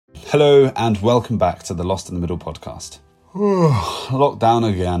Hello and welcome back to the Lost in the Middle podcast. Locked down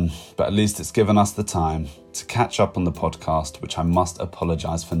again, but at least it's given us the time to catch up on the podcast, which I must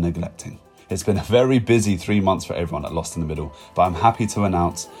apologise for neglecting. It's been a very busy 3 months for everyone at Lost in the Middle, but I'm happy to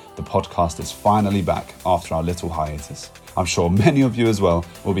announce the podcast is finally back after our little hiatus. I'm sure many of you as well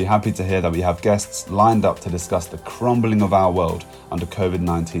will be happy to hear that we have guests lined up to discuss the crumbling of our world under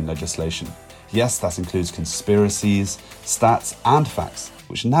COVID-19 legislation. Yes, that includes conspiracies, stats and facts,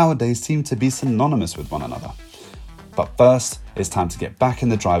 which nowadays seem to be synonymous with one another. But first, it's time to get back in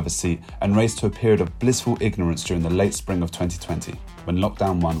the driver's seat and race to a period of blissful ignorance during the late spring of 2020, when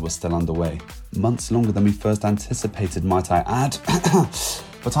Lockdown 1 was still underway. Months longer than we first anticipated, might I add.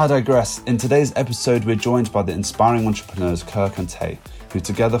 But I digress. In today's episode, we're joined by the inspiring entrepreneurs Kirk and Taye, who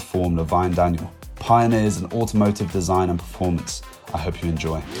together form Levyne Daniel, pioneers in automotive design and performance. I hope you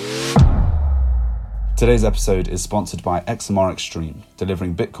enjoy. Today's episode is sponsored by XMR Extreme,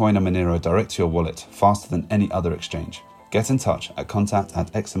 delivering Bitcoin and Monero direct to your wallet faster than any other exchange. Get in touch at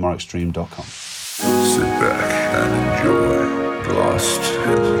contact@xmrextreme.com. Sit back and enjoy the Lost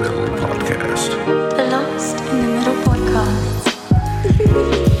in the Middle podcast. The Lost in the Middle podcast.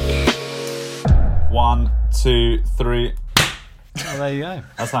 1, 2, 3. Oh, there you go.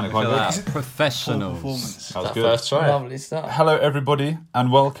 That sounded quite good. Professional performance. That was good. First try. Lovely stuff. Hello everybody and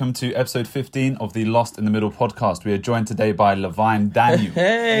welcome to episode 15 of the Lost in the Middle podcast. We are joined today by Levyne Daniel,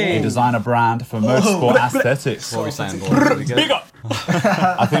 a designer brand for motorsport aesthetics. What are we saying, boys? Big up!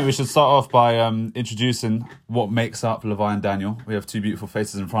 I think we should start off by introducing what makes up Levyne Daniel. We have two beautiful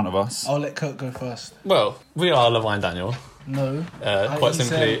faces in front of us. I'll let Kirk go first. Well, we are Levyne Daniel. No. Quite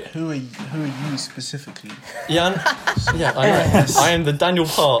simply. Who are you specifically? Yeah, I know. I am the Daniel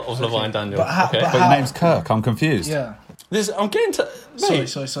part of Levyne Daniel. But your name's Kirk, I'm confused. Yeah. I'm getting to... Mate,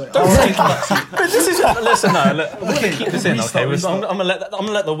 Sorry. Don't take it. But this is... Listen, no. We're going to keep this in, okay? I'm going to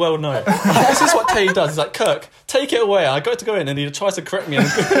let the world know. This is what Taye does. He's like, Kirk, take it away. I go in and he tries to correct me and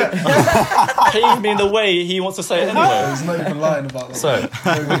pave me in the way he wants to say it anyway. He's not even lying about that. So,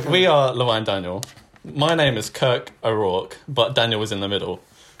 we are Levyne Daniel. My name is Kirk O'Rourke, but Daniel was in the middle.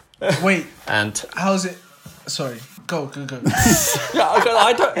 Wait, and how's it... Sorry, go. Yeah,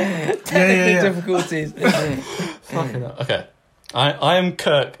 I don't... Yeah. difficulties. Okay. I am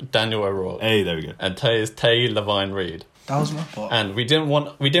Kirk Daniel O'Rourke. Hey, there we go. And Taye is Taye Levyne Reid. That was my part. And we didn't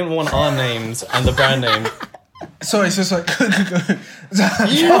want our names and the brand name. Sorry. Go.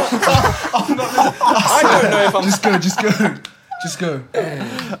 I don't know if I'm... Just go.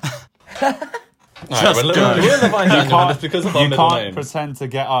 Alright, we're Levyne Daniel, and it's because of our middle can't names. pretend to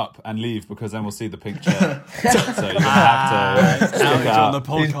get up and leave because then we'll see the picture. So you're going to have to stick it on the out.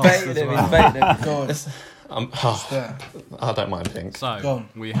 He's podcast baiting as him, well. he's baiting him. Go on. Oh, I don't mind pink. So, Go on.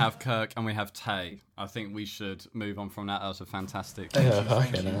 we have Kirk and we have Taye. I think we should move on from that. That was a fantastic...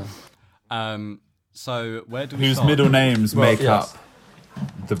 Thank you. So, where do we Whose start? middle names make yes. up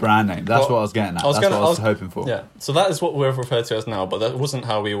the brand name. That's what I was getting at. That's what I was hoping for. Yeah, so that is what we're referred to as now, but that wasn't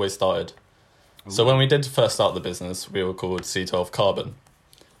how we always started. So when we did first start the business, we were called C12 Carbon.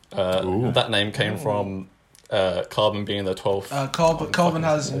 That name came from carbon being the 12th. Carbon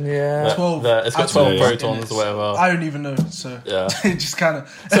has 12. It's got 12 protons or whatever. I don't even know, so yeah. it just kind of...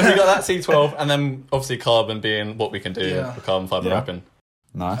 So we got that C12, and then obviously carbon being what we can do for carbon fibre wrapping.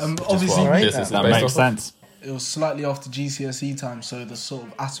 Nice. Obviously, That makes sense. It was slightly after GCSE time, so the sort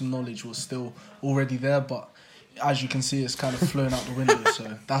of atom knowledge was still already there, but as you can see, it's kind of flown out the window.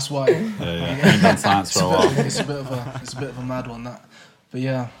 So that's why. Yeah. Been done science for a while. It's a bit of a mad one, that. But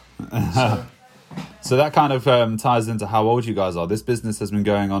yeah. So that kind of ties into how old you guys are. This business has been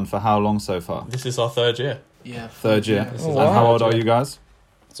going on for how long so far? This is our third year. Yeah. Third year. And how old are you guys?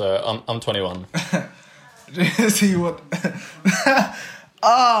 So I'm 21. See what?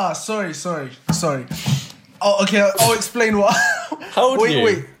 Sorry. Oh, okay. I'll explain what. How old are you?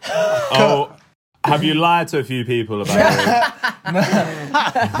 Wait. Oh, have you lied to a few people about it?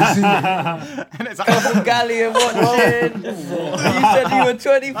 Couple Galleon watching. You said you were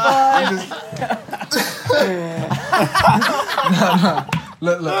 25.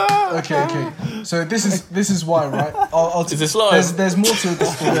 Look. Okay. So this is why, right? Is this live? There's more to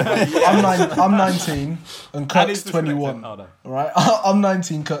this story. I'm 19 and Kurt's 21. Oh, no. Right? I'm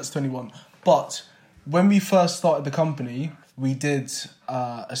 19, Kurt's 21. But when we first started the company, we did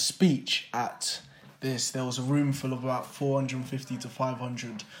a speech at this. There was a room full of about 450 to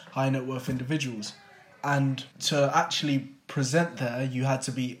 500 high net worth individuals. And to actually present there, you had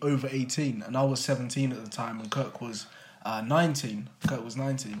to be over 18. And I was 17 at the time, and Kirk was 19. Kirk was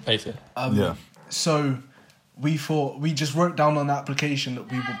 19. 18. So we just wrote down on the application that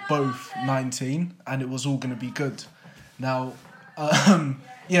we were both 19 and it was all going to be good. Now,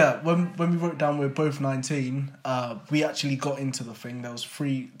 Yeah, when we wrote down we're both 19, we actually got into the thing.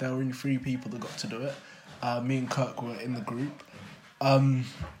 There were only 3 people that got to do it. Me and Kirk were in the group. And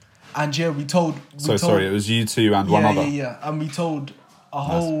yeah, we told... Sorry, it was you two and one other? Yeah. And we told a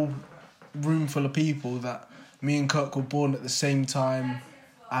whole room full of people that me and Kirk were born at the same time,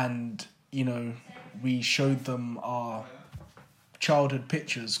 and, you know, we showed them our childhood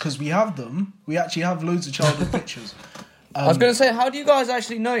pictures, because we have them. We actually have loads of childhood pictures. I was going to say, how do you guys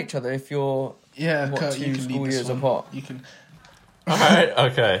actually know each other if you're Kurt, 2 you can school lead this years one. apart? You can... Alright,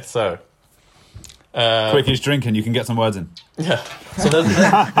 okay, so... Quick, he's drinking, you can get some words in. Yeah. So there's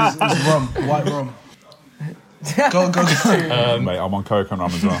It's rum, white rum. Go. Mate, I'm on coke and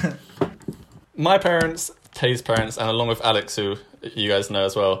rum as well. my parents, Taye's parents, and along with Alex, who you guys know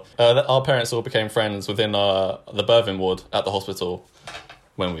as well, our parents all became friends within the birthing ward at the hospital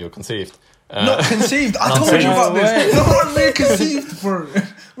when we were conceived. Not conceived. I told you about this. No, we were conceived, bro.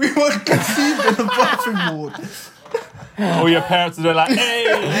 We were conceived in the birthing ward. All your parents are like, hey!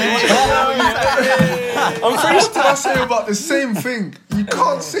 I'm pretty sure I say about the same thing. You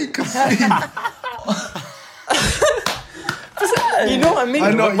can't say conceived. You know what I mean?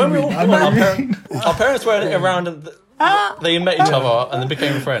 I know what you mean. Our parents were around and they met each other and they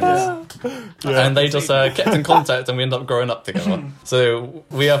became friends. And they just kept in contact and we ended up growing up together. So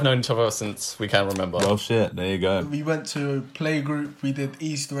we have known each other since we can remember. Well, shit, there you go. We went to a play group. We did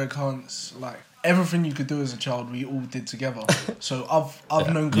Easter egg hunts. Like, everything you could do as a child, we all did together. So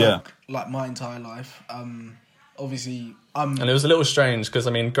I've known Kirk like my entire life. Obviously, and it was a little strange because,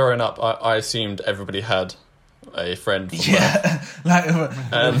 I mean, growing up, I assumed everybody had a friend from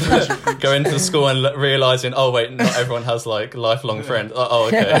birth. And going to school and realising, oh wait, not everyone has like lifelong friends. Oh,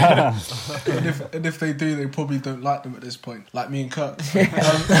 okay. and if they do, they probably don't like them at this point, like me and Kirk.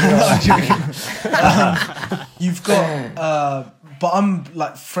 You've got, but I'm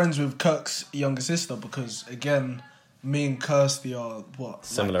like friends with Kirk's younger sister because, again, me and Kirsty are what?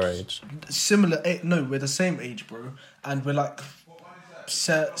 Similar age. No, we're the same age, bro, and we're like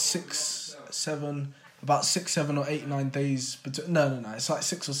 6, 7. About 6, 7, or 8, 9 days. No. It's like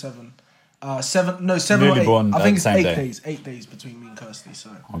 6 or 7. 7 Newly or 8. born, I think it's same 8 day. days. 8 days between me and Kirsty.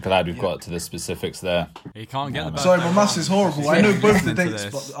 So I'm glad we've got to the specifics there. You can't get the sorry, my maths is horrible. I know both the Into dates,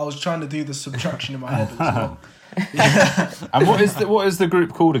 this. but I was trying to do the subtraction in my head as well. And what is the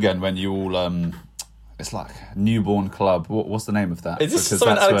group called again when you all it's like newborn club. What's the name of that? Is this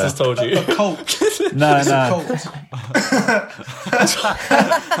something Alex has told you? A cult. No. It's a cult.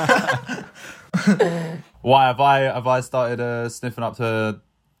 Why have I started sniffing up to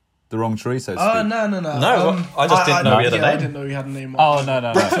the wrong tree, so to speak? Oh, no. No, I just didn't know he had a name. I didn't know he had a name. Oh, no.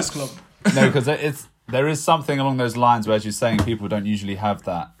 Breakfast Club. No, because there is something along those lines where, as you're saying, people don't usually have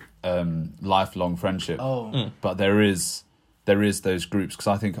that lifelong friendship. But there is those groups, because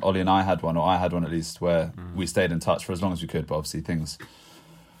I think Ollie and I had one, or I had one at least, where we stayed in touch for as long as we could, but obviously things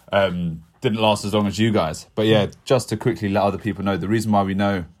didn't last as long as you guys. But yeah, just to quickly let other people know, the reason why we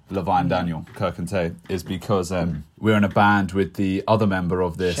know Levyne Daniel, Kirk and Taye, is because we're in a band with the other member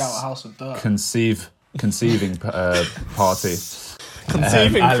of this Shout out House of Dirt. conceiving party.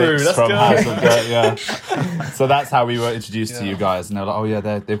 Conceiving Alex crew, that's from good. House of Dirt, yeah. So that's how we were introduced to you guys. And they're like, oh yeah,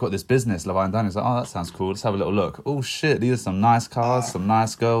 they've got this business, Levyne Daniel's like, oh, that sounds cool. Let's have a little look. Oh shit, these are some nice cars, some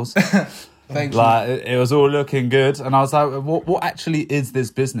nice girls. Thank Like, you. it was all looking good. And I was like, what actually is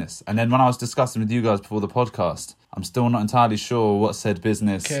this business? And then when I was discussing with you guys before the podcast, I'm still not entirely sure what said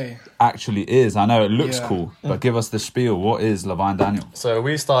business actually is. I know it looks cool, but give us the spiel. What is Levyne Daniel? So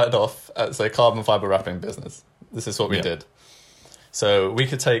we started off as a carbon fibre wrapping business. This is what we did. So we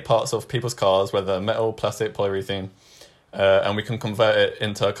could take parts of people's cars, whether metal, plastic, polyurethane, and we can convert it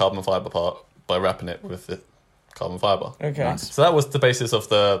into a carbon fibre part by wrapping it with the carbon fibre. Okay. Nice. So that was the basis of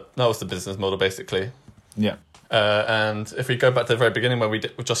the business model, basically. Yeah. And if we go back to the very beginning when we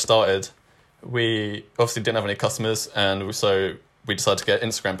just started, we obviously didn't have any customers, and so we decided to get an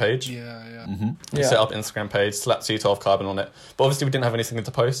Instagram page. We set up an Instagram page, slapped C12 carbon on it, but obviously we didn't have anything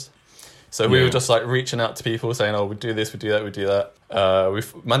to post. So we were just like reaching out to people saying, oh, we do this, we do that, we do that.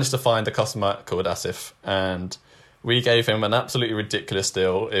 We've managed to find a customer called Asif, and we gave him an absolutely ridiculous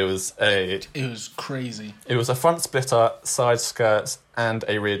deal. It was crazy. It was a front splitter, side skirts, and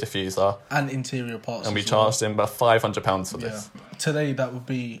a rear diffuser. And interior parts. And we charged him about £500 for this. Today that would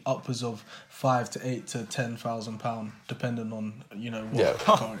be upwards of £5,000 to £8,000 to £10,000, depending on what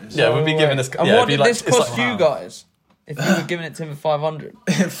car it is. Yeah, we'd be giving this. And yeah, what did this cost you wow. guys? If you were giving it to him for 500?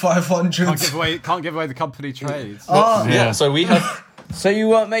 500. Can't give away the company trades. Yeah, so we had. So you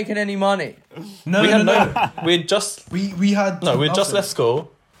weren't making any money? No. We had just We had just left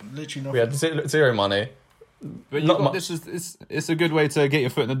school. Literally nothing. We had zero money. But Not got, much. this is it's a good way to get your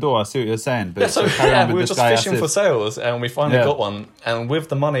foot in the door. I see what you're saying. But Yeah, so carry on with we were this just guy fishing for sales, and we finally got one. And with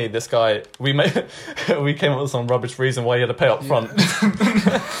the money, this guy, we came up with some rubbish reason why he had to pay up front. No.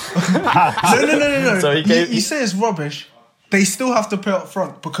 So you say it's rubbish. They still have to pay up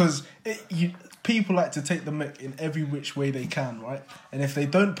front because people like to take the mick in every which way they can, right? And if they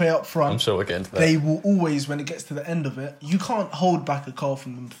don't pay up front, I'm sure we'll get into that. they will always, when it gets to the end of it, you can't hold back a car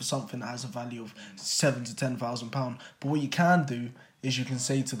from them for something that has a value of £7,000 to £10,000. But what you can do is you can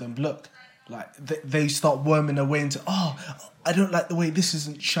say to them, look, like they start worming their way into, I don't like the way this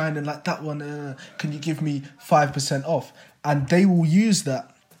isn't shining like that one. Can you give me 5% off? And they will use that.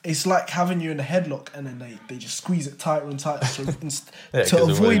 It's like having you in a headlock and then they just squeeze it tighter and tighter. So to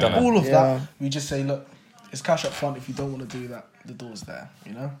avoid all of that, we just say, look, it's cash up front. If you don't want to do that, the door's there,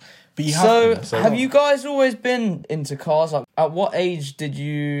 you know? But you have you guys always been into cars? Like, at what age did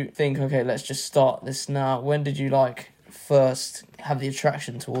you think, okay, let's just start this now? When did you first have the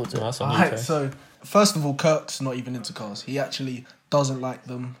attraction towards it? Alright, so first of all, Kirk's not even into cars. He actually doesn't like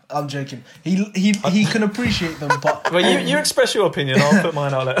them. I'm joking. He can appreciate them, but Well, you express your opinion. I'll put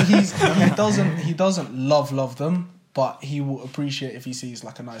mine out there. he doesn't love them, but he will appreciate if he sees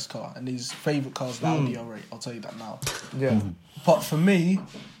like a nice car. And his favourite car's the Audi R8. I'll tell you that now. Yeah. But for me,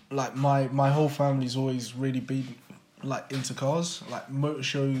 like my whole family's always really been like into cars, like motor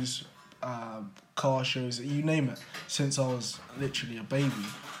shows, car shows, you name it, since I was literally a baby.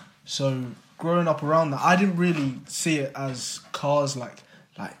 So growing up around that, I didn't really see it as cars like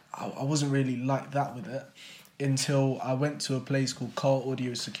I wasn't really like that with it until I went to a place called Car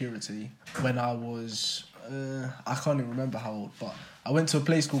Audio Security when I was I can't even remember how old, but I went to a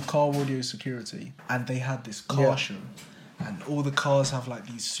place called Car Audio Security and they had this car show. And all the cars have like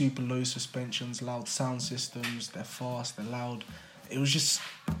these super low suspensions, loud sound systems, they're fast, they're loud. It was just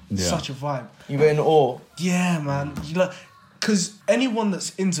such a vibe. You were in awe. Yeah, man. Because anyone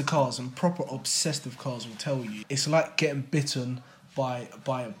that's into cars and proper obsessed with cars will tell you, it's like getting bitten by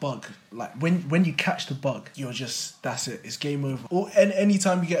a bug. Like when you catch the bug, you're just, that's it. It's game over. Or any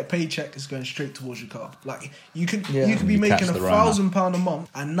time you get a paycheck, it's going straight towards your car. Like you could be making £1,000 a month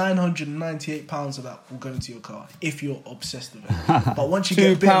and £998 of that will go into your car if you're obsessed with it. But once you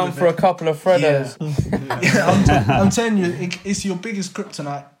get £2 for a couple of Freddos. I'm telling you, it's your biggest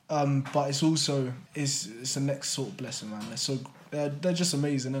kryptonite. But it's also it's the next sort of blessing, man. They're just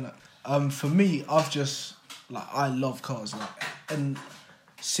amazing, innit? For me, I love cars, and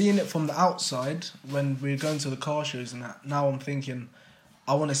seeing it from the outside when we're going to the car shows and that. Now I'm thinking,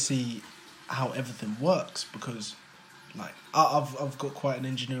 I want to see how everything works because, like, I've got quite an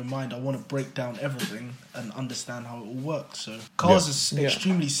engineering mind. I want to break down everything and understand how it all works. So cars is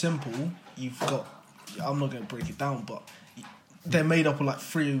extremely simple. I'm not going to break it down, but they're made up of like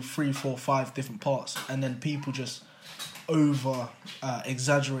 3, 4, 5 different parts, and then people just over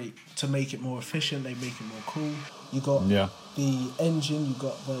exaggerate to make it more efficient. They make it more cool. You got the engine, you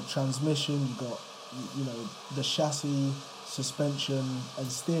got the transmission, you got the chassis, suspension, and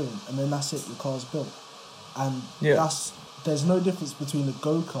steering, and then that's it. Your car's built, and there's no difference between a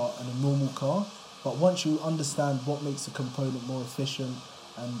go-kart and a normal car. But once you understand what makes a component more efficient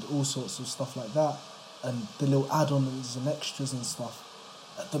and all sorts of stuff like that, and the little add-ons and extras and stuff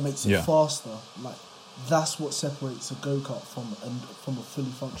that makes it faster. Like that's what separates a go-kart from a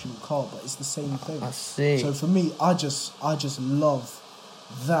fully functional car. But it's the same thing. I see. So for me, I just love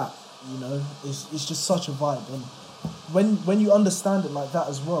that. It's just such a vibe. And when you understand it like that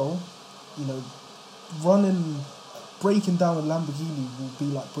as well, breaking down a Lamborghini will be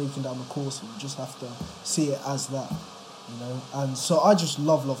like breaking down a Corsa. You just have to see it as that. And so I just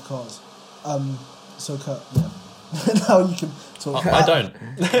love cars. So Kurt, now you can talk. I don't.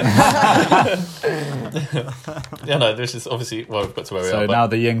 This is obviously we've got to where we are. So now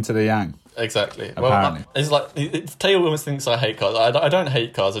the yin to the yang. Exactly. Apparently. Well, it's like Taye always thinks I hate cars. I don't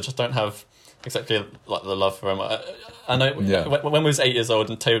hate cars. I just don't have exactly like the love for them. I know when we was 8 years old,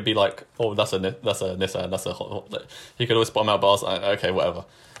 and Taye would be like, "Oh, that's a Nissan. That's a hot." He could always spot them out, but I was like, "Okay, whatever."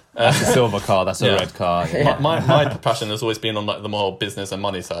 That's a silver car. That's a red car. Yeah. My passion has always been on like the more business and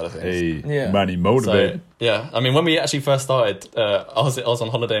money side of things. Money motivated. So, I mean, when we actually first started, I was on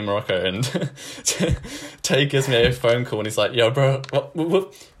holiday in Morocco, and Taye gives me a phone call, and he's like, "Yo, bro,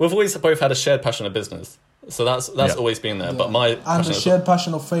 we've always both had a shared passion of business, so that's always been there." But my and a shared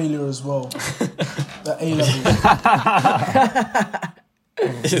passion of failure as well. At A level.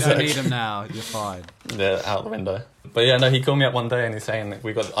 You don't need them now. You're fine. They're out the window. But he called me up one day and he's saying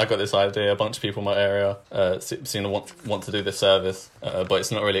I got this idea. A bunch of people in my area seem to want to do this service, but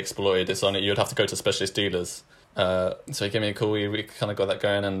it's not really exploited. It's only you'd have to go to specialist dealers So he gave me a call. We kind of got that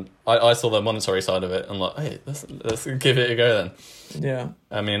going, and I saw the monetary side of it. I'm like, hey, let's give it a go then. Yeah.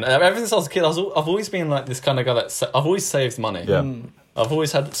 I mean, ever since I was a kid, I've always been like this kind of guy I've always saved money. Yeah. I've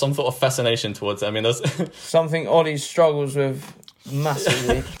always had some sort of fascination towards it. I mean, there's Something Ollie struggles with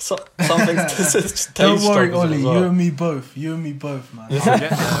massively. something. Don't worry, Ollie. You and me both. You and me both, man. I'll get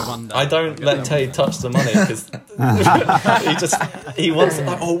there one day. I don't let Tay touch the money because he wants.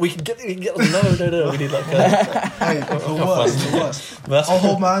 Like, oh, we can get. No. We need like a. Hey, the worst. That's, I'll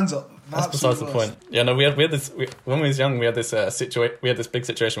hold my hands up. That's besides the point. Yeah, no, we had this when we was young. We had this We had this big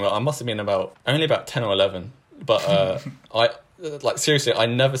situation where I must have been only about 10 or 11, but seriously, I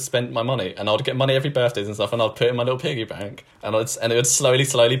never spent my money, and I'd get money every birthdays and stuff, and I'd put it in my little piggy bank, and it would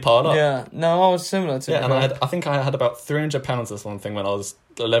slowly pile up. Yeah, no, I was similar to and I think I had about £300 or something when I was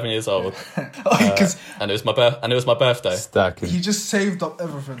 11 years old. And it was my birthday. Stacking. You just saved up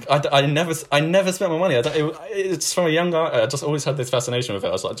everything. I never spent my money. It's from a young guy. I just always had this fascination with it.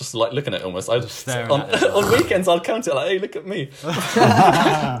 I was just like looking at it almost. On weekends I'd count it like, hey, look at me.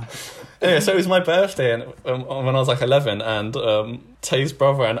 Anyway, so it was my birthday, and when I was like 11, and Tay's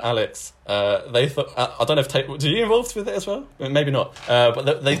brother and Alex, they thought, I don't know if Tay, were you involved with it as well? Maybe not.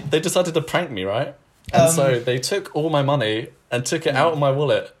 But they decided to prank me, right? And so they took all my money and took it out of my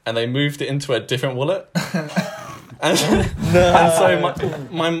wallet, and they moved it into a different wallet. And so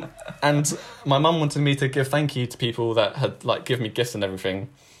my mum wanted me to give thank you to people that had like given me gifts and everything.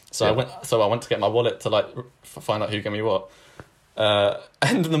 So I went to get my wallet to like find out who gave me what.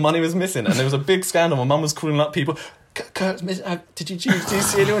 And the money was missing, and there was a big scandal. My mum was calling up people. Kirk, did you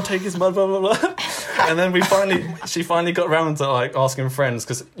see anyone take his money? Blah blah blah. And then she finally got around to like asking friends,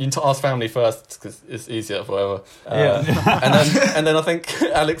 because you need to ask family first because it's easier, whatever. And then I think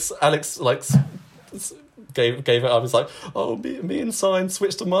Alex like gave it. I was like, oh, me and Sign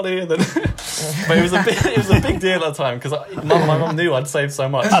switched the money, and then but it was a big deal at the time because my mum knew I'd saved so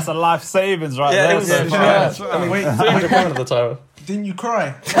much. That's a life savings right there. It was I mean, wait, £300 at the time. Didn't you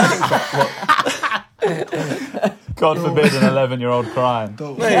cry? God forbid an 11-year-old crying.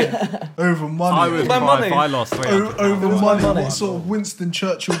 Over money. I would cry if I lost £300. Over money. What sort of Winston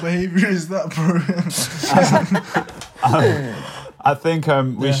Churchill behaviour is that, bro? I think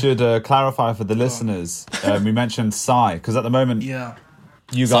we should clarify for the listeners. We mentioned Sai, because at the moment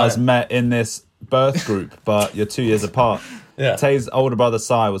you guys met in this birth group, but you're 2 years apart. Yeah. Tay's older brother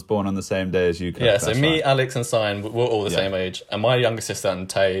Sai was born on the same day as you. Yeah, so me, Alex and Sign, we're all the same age. And my younger sister and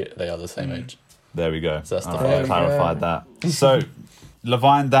Tay, they are the same age. There we go. So that's the I clarified that. So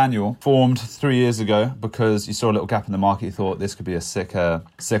Levyne Daniel formed 3 years ago because you saw a little gap in the market. You thought this could be a sick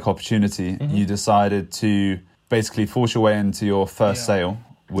opportunity. Mm-hmm. You decided to basically force your way into your first sale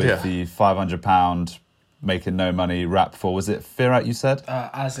with the £500 making no money rap for, was it Firat you said?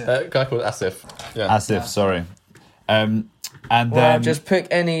 Asif. A guy called Asif. Yeah. Asif, sorry. And well, then just pick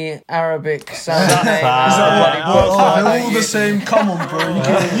any Arabic sounding name. They're all the same. Come on, bro. You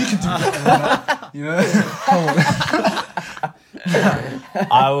can do better than that. You know? Come on.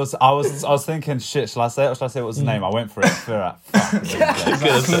 I was thinking, shit, shall I say it or shall I say what's his name? I went for it. Firat.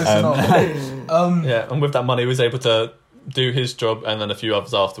 And with that money, he was able to do his job and then a few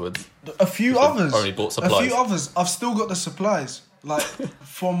others afterwards. A few others. Only bought supplies. A few others. I've still got the supplies. Like,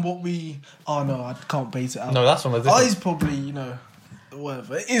 from what we... Oh, no, I can't bait it out. No, that's one of the... He's probably,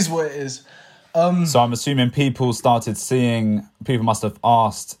 whatever. It is what it is. So I'm assuming people must have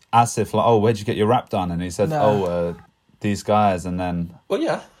asked Asif, like, oh, where'd you get your rap done? And he said, these guys, and then... Well,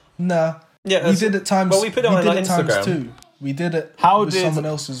 yeah. Nah. Yeah, we did it times... Well, we put it on like Instagram. Too. We did it with someone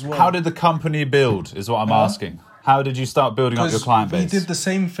else as well. How did the company build, is what I'm asking. How did you start building up your client base? We did the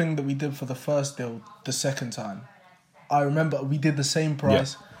same thing that we did for the first deal the second time. I remember we did the same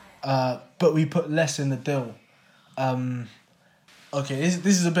price, but we put less in the deal. Okay, this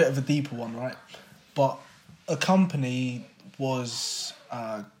is a bit of a deeper one, right? But a company was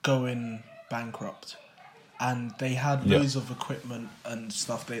going bankrupt, and they had loads of equipment and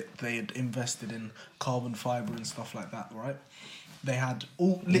stuff. They had invested in carbon fibre and stuff like that, right? They had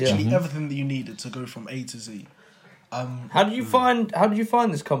literally everything that you needed to go from A to Z. How did you find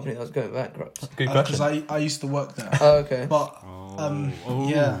this company that was going bankrupt? Good question. Because I used to work there. Oh, okay. But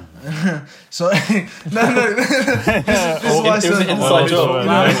yeah. So no. This is why I said it was an inside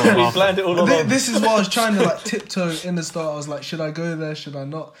job. We planned it all along. This is why I was trying to like tiptoe in the start. I was like, should I go there? Should I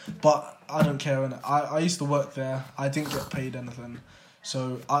not? But I don't care. I used to work there. I didn't get paid anything,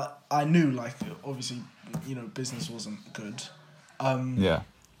 so I knew, like, obviously, business wasn't good.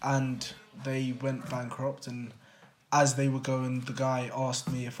 And they went bankrupt, and as they were going, the guy asked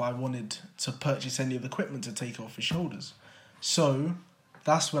me if I wanted to purchase any of the equipment to take off his shoulders. So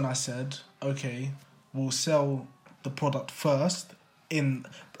that's when I said, okay, will sell the product first and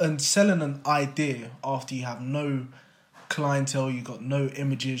selling an idea after you have no clientele, you got no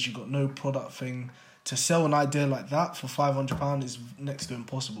images, you got no product thing. To sell an idea like that for £500 is next to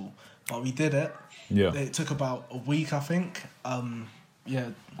impossible. But we did it. Yeah. It took about a week, I think. Yeah.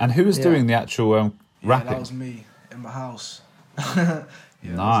 And who was doing the actual wrapping? That was me in my house.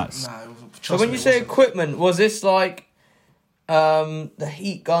 Nice. So when you say equipment, was this like the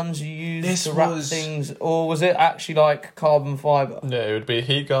heat guns you used to wrap things, or was it actually like carbon fibre? Yeah, it would be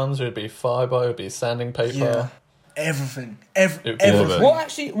heat guns, it would be fibre, it would be sanding paper. Yeah. Everything. Everything.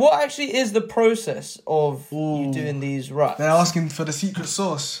 What actually is the process of you doing these wraps? They're asking for the secret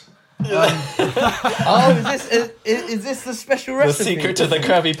sauce. Is this the special recipe? The secret to the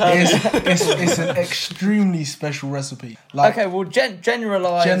Krabby Patty. It's an extremely special recipe. Like, okay, well,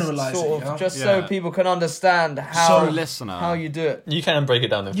 generalise sort of, just so people can understand how you do it. You can break it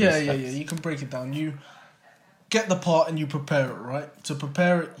down in Yeah. You can break it down. You get the part and you prepare it, right? To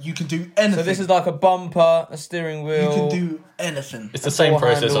prepare it, you can do anything. So this is like a bumper, a steering wheel. You can do anything. It's the same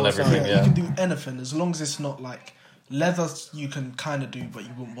process on everything, You can do anything as long as it's not like leather. You can kind of do, but you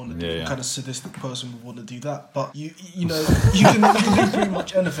wouldn't want to do. Yeah. Kind of sadistic person would want to do that. But you know you can do pretty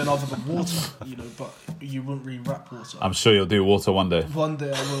much anything other than water. But you wouldn't really wrap water. I'm sure you'll do water one day. One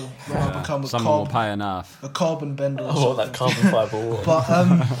day I will when I become Someone will pay enough. a carbon bender. Or want that carbon fibre water.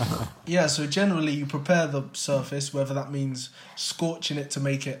 But so generally you prepare the surface, whether that means scorching it to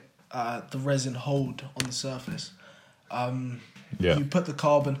make it the resin hold on the surface. You put the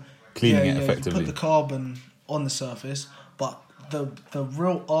carbon, cleaning it effectively. You put the carbon on the surface, but the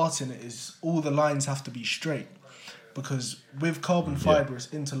real art in it is all the lines have to be straight, because with carbon fibre it's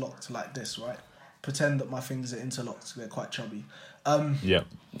interlocked like this, right? Pretend that my fingers are interlocked; they're quite chubby. Yeah,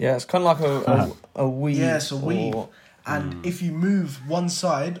 it's kind of like a weave. Yeah, it's a weave. And if you move one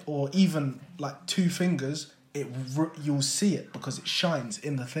side or even like two fingers, you'll see it because it shines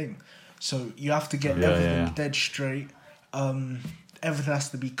in the thing. So you have to get everything dead straight. Everything has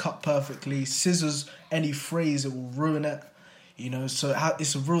to be cut perfectly. Scissors, any frays, it will ruin it. So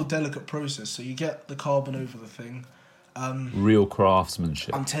it's a real delicate process. So you get the carbon over the thing. Real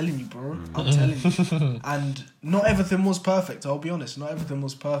craftsmanship. I'm telling you, bro. I'm telling you. And not everything was perfect, I'll be honest. Not everything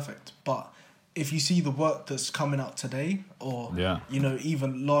was perfect. But if you see the work that's coming out today, or,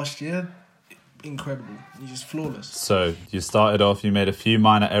 even last year, incredible. You're just flawless. So you started off, you made a few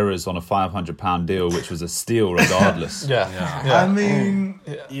minor errors on a £500 deal, which was a steal regardless. I mean,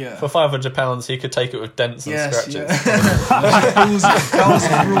 for £500 he could take it with dents and scratches. That was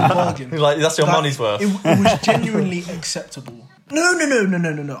a real bargain. Like, that's your money's worth. It was genuinely acceptable.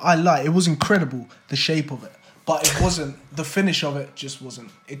 No. I lie. It was incredible, the shape of it, but it wasn't. The finish of it just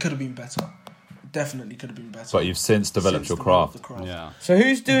wasn't. It could have been better. Definitely could have been better. But you've since developed your craft. Yeah. So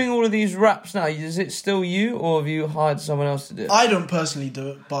who's doing all of these wraps now? Is it still you, or have you hired someone else to do it? I don't personally do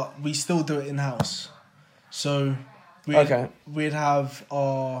it, but we still do it in-house. So we'd have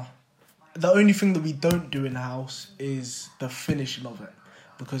our... The only thing that we don't do in-house is the finishing of it,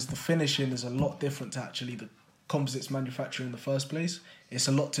 because the finishing is a lot different to actually the composites manufacturer in the first place. It's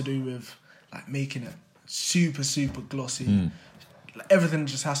a lot to do with like making it super, super glossy. Like, everything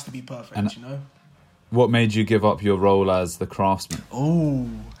just has to be perfect, What made you give up your role as the craftsman? Oh,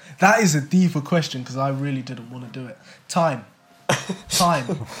 that is a deeper question, because I really didn't want to do it. Time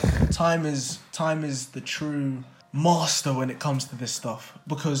is the true master when it comes to this stuff,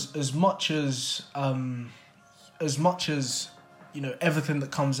 because as much as everything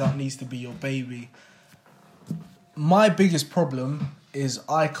that comes out needs to be your baby, my biggest problem is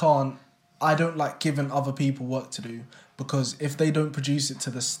I don't like giving other people work to do, because if they don't produce it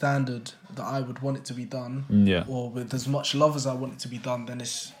to the standard that I would want it to be done, or with as much love as I want it to be done, then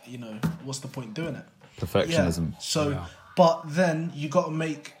it's, what's the point doing it? Perfectionism. Yeah. So, but then you got to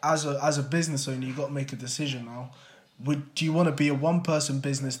make, as a business owner, you got to make a decision now. Do you want to be a one-person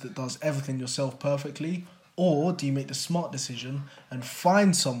business that does everything yourself perfectly, or do you make the smart decision and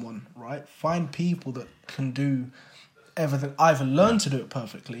find someone, right? Find people that can do everything, either learn to do it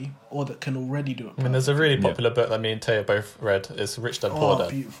perfectly or that can already do it perfectly. I mean, there's a really popular book that me and Taye both read. It's Rich Dad Poor Dad.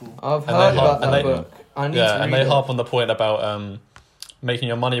 Beautiful. I've heard about that book. I need to read and they it. harp on the point about making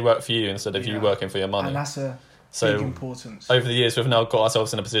your money work for you instead of you working for your money. And that's a big importance. Over the years, we've now got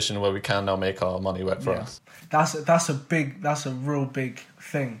ourselves in a position where we can now make our money work for us. That's a real big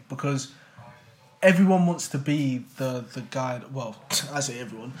thing, because everyone wants to be the guy. Well, I say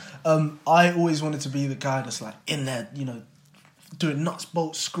everyone. I always wanted to be the guy that's like in there, doing nuts,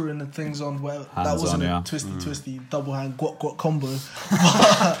 bolts, screwing the things on. Well, that wasn't a twisty double hand guac combo.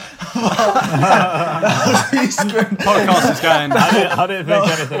 That was me screwing. Podcast is going. I didn't think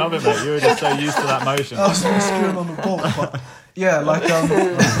anything of it, mate. You were just so used to that motion. That was me screwing on the ball. But yeah, like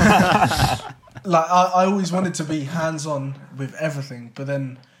I always wanted to be hands-on with everything, but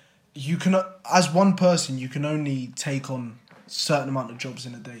then you can, as one person, you can only take on certain amount of jobs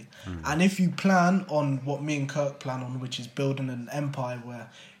in a day. And if you plan on what me and Kirk plan on, which is building an empire where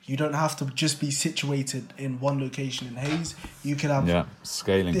you don't have to just be situated in one location in Hayes, you can have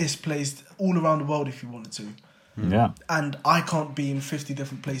scaling this placed all around the world if you wanted to. Yeah. And I can't be in 50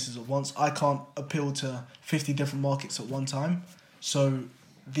 different places at once. I can't appeal to 50 different markets at one time. So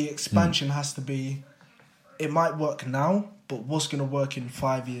the expansion has to be, it might work now, but what's going to work in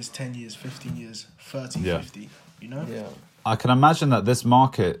 5 years, 10 years, 15 years, 30, 50, you know? Yeah. I can imagine that this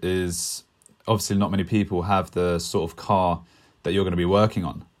market is, obviously not many people have the sort of car that you're going to be working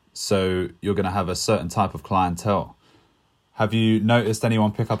on. So you're going to have a certain type of clientele. Have you noticed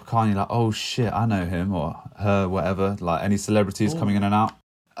anyone pick up a car and you're like, oh shit, I know him or her, whatever? Like any celebrities coming in and out?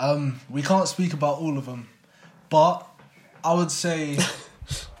 We can't speak about all of them, but I would say,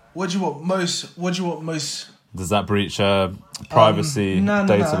 what do you want most? Does that breach privacy,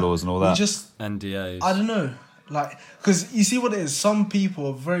 data laws and all that? Just NDAs. I don't know, like, because you see what it is. Some people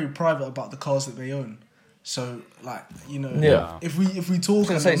are very private about the cars that they own. So, like, you know, if we talk,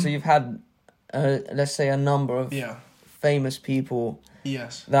 So you've had, let's say, a number of famous people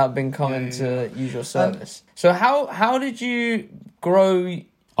that have been coming to use your service. So how did you grow?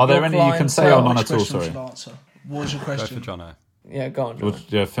 Are there any you can say or none at all? Sorry. What was your question? Go for Jono. Yeah, go on.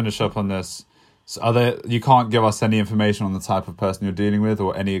 Jono. Finish up on this. So are there? You can't give us any information on the type of person you're dealing with,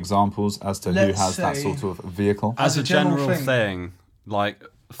 or any examples as to who has that sort of vehicle. As a general thing, like.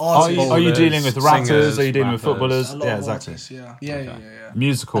 Are you dealing with rappers? Singers, are you dealing rappers? with footballers? A lot Yeah, of exactly. Artists, yeah.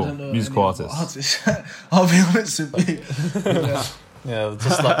 Musical artists. I'll be honest with you. Yeah,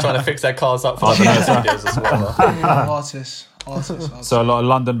 just like trying to fix their cars up for like the next videos as well. Artists. So a lot of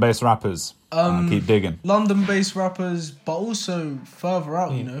London-based rappers. Keep digging. London-based rappers, but also further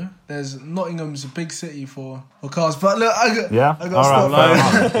out. You know, there's Nottingham's a big city for cars. But look, I got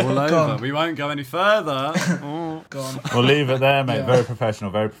right, all over. We won't go any further. Go on. We'll leave it there, mate. Very professional.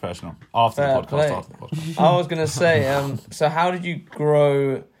 After the podcast. I was going to say, so how did you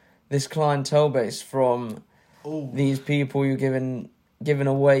grow this clientele base from these people you're giving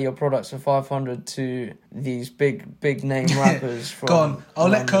away your products for 500 to these big name rappers? From Go on. I'll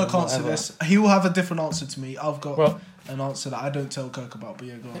let London Kirk answer this. He will have a different answer to me. I've got an answer that I don't tell Kirk about, but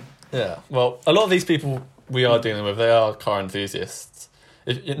yeah, go on. Yeah, well, a lot of these people we are dealing with, they are car enthusiasts.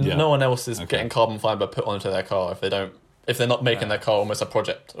 No one else is getting carbon fibre put onto their car if they're not making their car almost a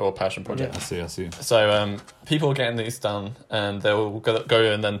project or a passion project. I see. So people are getting these done and they'll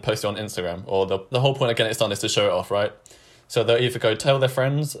go and then post it on Instagram, or the whole point of getting it done is to show it off, right? So they'll either go tell their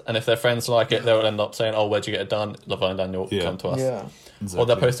friends, and if their friends like it, they'll end up saying, oh, where'd you get it done? Levyne Daniel, come to us. Yeah. Exactly. Or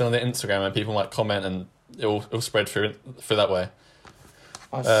they'll post it on their Instagram and people might comment and it'll spread through that way.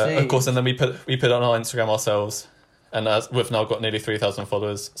 I see. Of course, and then we put it on our Instagram ourselves, and we've now got nearly 3,000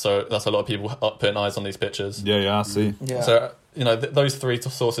 followers, so that's a lot of people putting eyes on these pictures. Yeah, I see. Yeah. So, those three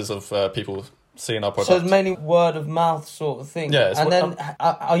sources of people seeing our product. So it's mainly word of mouth sort of thing. Yeah. And then,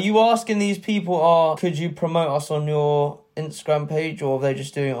 are you asking these people, could you promote us on your Instagram page, or are they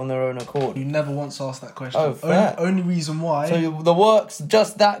just doing it on their own accord? You never once asked that question. Oh, fair. Only reason why. So the work's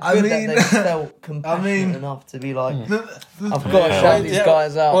just that good that they felt compassionate enough to be like, I've got to shout these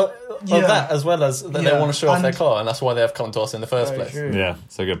guys out. Well, that as well as that they want to show off their car, and that's why they have come to us in the first place. True. Yeah,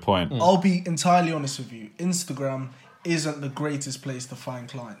 it's a good point. I'll be entirely honest with you. Instagram isn't the greatest place to find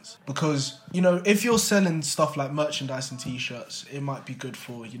clients, because if you're selling stuff like merchandise and t-shirts, it might be good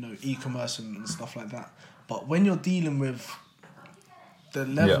for e-commerce and stuff like that. But when you're dealing with the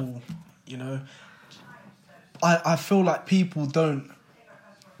level, I feel like people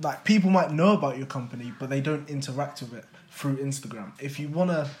might know about your company, but they don't interact with it through Instagram. If you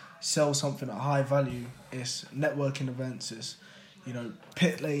want to sell something at high value, it's networking events, it's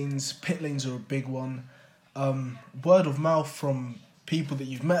pit lanes. Pit lanes are a big one. Word of mouth from people that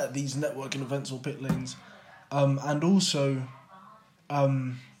you've met at these networking events or pit lanes, and also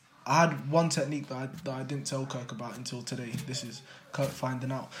I had one technique that I didn't tell Kirk about until today. This is Kirk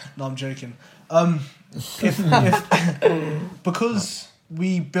finding out. No, I'm joking. Because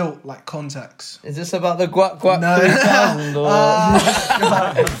we built like contacts. Is this about the guac 3000 or?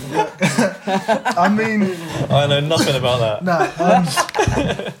 I mean, I know nothing about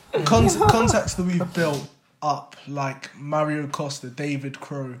that. Contacts that we've built up, like Mario Costa, David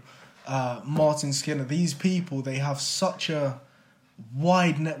Crow, Martin Skinner. These people, they have such a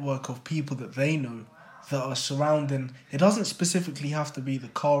wide network of people that they know that are surrounding. It doesn't specifically have to be the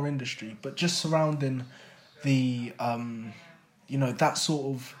car industry, but just surrounding the that sort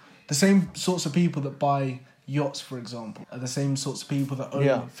of the same sorts of people that buy yachts, for example, are the same sorts of people that own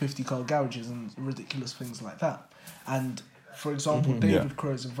 50-car garages and ridiculous things like that. And for example, David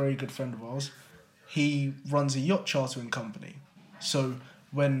Crow is a very good friend of ours. He runs a yacht chartering company. So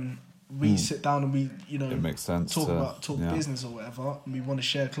when we sit down and we, it makes sense talk business or whatever, and we want to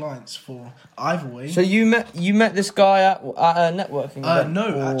share clients for either way. So you met this guy at a networking event?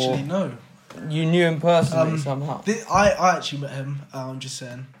 Actually, no. You knew him personally somehow? I actually met him. I'm just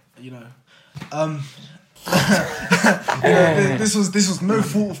saying, this was no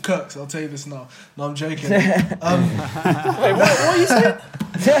fault of Kirk's. I'll tell you this now. No, I'm joking. Wait, what are you saying?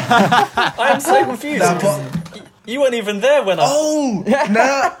 I am so confused. You weren't even there when I... Oh!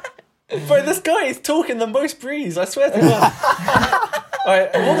 Nah. Bro, this guy is talking the most breeze, I swear to God.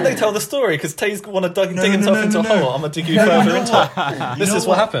 Alright, what would they tell the story? Because Taye's want to dig himself into a hole. I'm going to dig you further into it. This is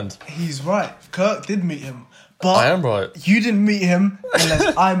what happened. He's right. Kirk did meet him. But I am right. You didn't meet him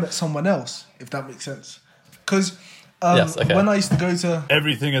unless I met someone else, if that makes sense. Because when I used to go to...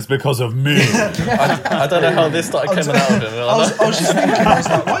 Everything is because of me. I don't know how this started coming out of him. I was just thinking, I was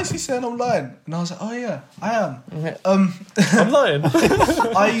like, why is he saying I'm lying? And I was like, oh yeah, I am. I'm lying.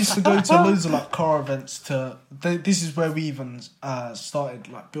 I used to go to loads of like car events. This is where we even started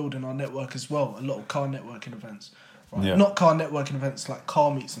like building our network as well. A lot of car networking events. Right? Yeah. Not car networking events, like car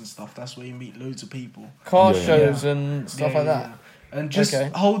meets and stuff. That's where you meet loads of people. Car shows and stuff like that. Yeah. And just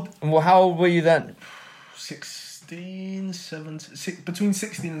Well, how old were you then? 16, 17, between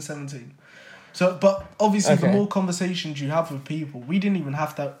 16 and 17. So, but obviously the more conversations you have with people, we didn't even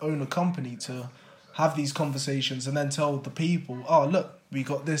have to own a company to have these conversations and then tell the people, oh, look, we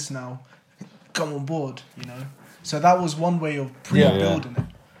got this now, come on board, So that was one way of pre-building it.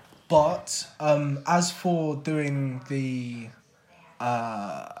 But as for doing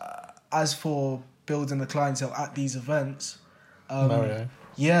as for building the clientele at these events, we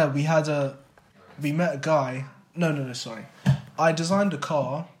met a guy. No, sorry. I designed a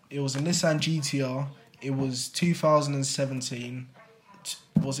car. It was a Nissan GTR. It was 2017.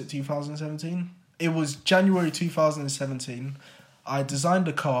 Was it 2017? It was January 2017. I designed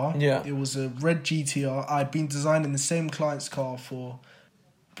a car. Yeah. It was a red GTR. I'd been designing the same client's car for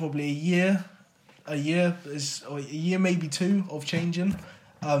probably a year maybe two of changing.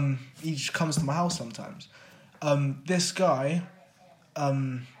 He just comes to my house sometimes. This guy,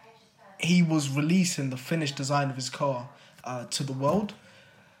 he was releasing the finished design of his car to the world.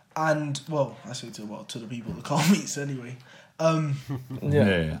 And, well, I say to the world, to the people the car meets anyway. And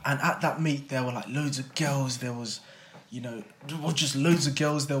at that meet, there were like loads of girls. There was, just loads of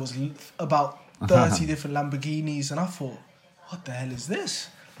girls. There was about 30 different Lamborghinis. And I thought, what the hell is this?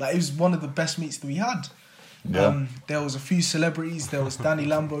 Like, it was one of the best meets that we had. Yeah. There was a few celebrities. There was Danny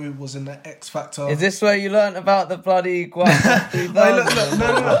Lambo, who was in the X Factor. Is this where you learnt about the bloody guap? No.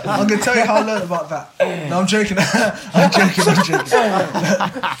 I'm going to tell you how I learnt about that. No, I'm joking. I'm joking.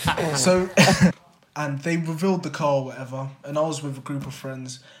 So, and they revealed the car or whatever, and I was with a group of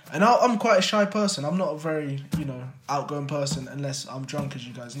friends. And I'm quite a shy person. I'm not a very, outgoing person unless I'm drunk, as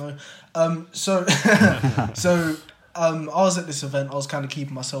you guys know. I was at this event. I was kind of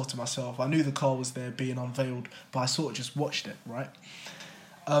keeping myself to myself. I knew the car was there being unveiled, but I sort of just watched it, right?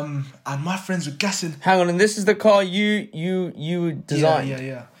 And my friends were gassing. Hang on, and this is the car you designed?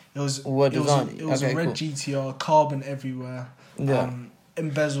 Yeah. It was a red GTR, carbon everywhere. Yeah.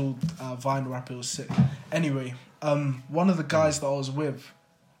 Embezzled vinyl wrap. It was sick. Anyway, one of the guys that I was with,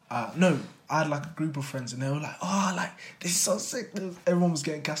 I had like a group of friends, and they were like, "Oh, like this is so sick." Everyone was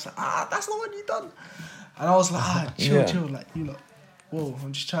getting gassed. Like, that's not what you done. And I was like, chill, like, whoa,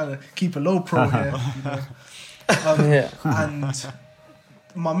 I'm just trying to keep a low pro here, And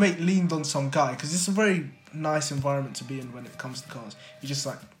my mate leaned on some guy, because it's a very nice environment to be in when it comes to cars. You just,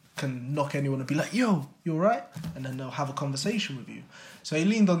 like, can knock anyone and be like, yo, you alright? And then they'll have a conversation with you. So he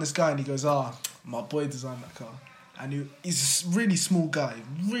leaned on this guy and he goes, my boy designed that car. And he's a really small guy,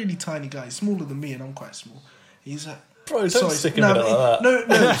 really tiny guy. He's smaller than me and I'm quite small. He's like, bro, don't stick him like that. No.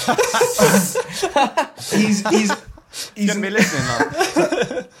 He's gonna be listening.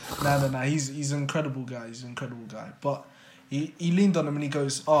 No. He's an incredible guy. But he leaned on him and he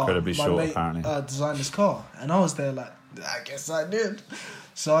goes, my mate designed this car. And I was there like, I guess I did.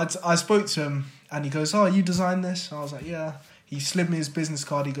 So I spoke to him and he goes, you designed this? And I was like, yeah. He slid me his business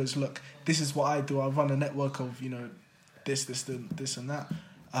card. He goes, look, this is what I do. I run a network of, this and that.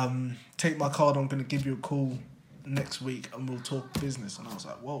 Take my card. I'm going to give you a call next week and we'll talk business. And I was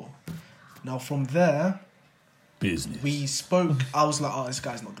like, whoa. Now from there, Business. We spoke. I was like, oh, this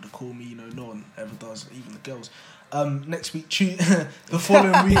guy's not gonna call me. No one ever does, even the girls. Next week, the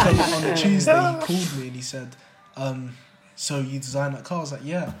following week on the Tuesday, he called me and he said, so you design that car? I was like,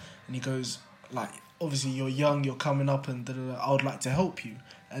 yeah. And he goes, like, obviously you're young, you're coming up, and I would like to help you.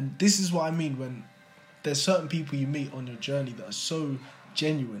 And this is what I mean when there's certain people you meet on your journey that are so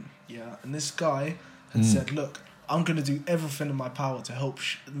genuine, yeah. And this guy had said, look, I'm going to do everything in my power to help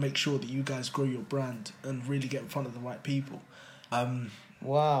make sure that you guys grow your brand and really get in front of the right people.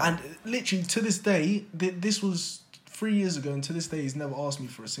 Wow. And literally to this day, this was 3 years ago, and to this day he's never asked me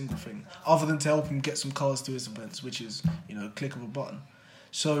for a single thing other than to help him get some cars to his events, which is, a click of a button.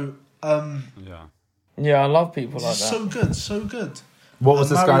 So, yeah, I love people like that. So good. What was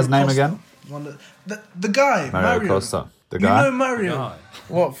this Mario guy's name Costa. again? The guy, Mario. Costa. The guy? You know Mario.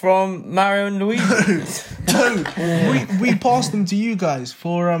 What, from Mario and Luigi? No, we passed him to you guys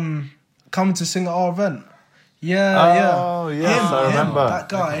for coming to sing at our event. Yeah. Oh, yes, I remember. That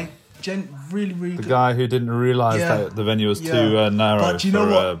guy, really The good. guy who didn't realise that the venue was too narrow But do you know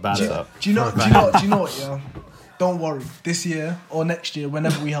for a what? band Do up. you know what? Yeah, don't worry. This year or next year,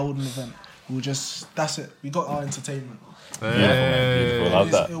 whenever we hold an event, that's it. We got our entertainment. Beautiful.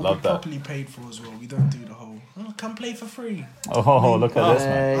 Love that. It'll Love be that. properly paid for as well. We don't do the whole come play for free. Oh, look at this,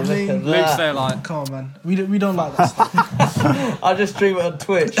 man. Hey, look at Luke's that. there like, Come on, man. We don't like that stuff. I just stream it on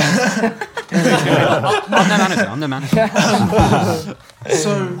Twitch. I'm the manager.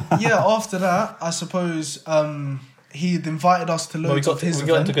 So yeah, after that, I suppose he had invited us to loads of his we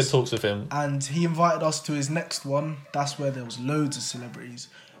got into events, good talks with him. and he invited us to his next one. That's where there was loads of celebrities.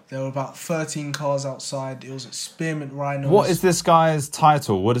 There were about 13 cars outside. It was at Spearmint Rhinos. What is this guy's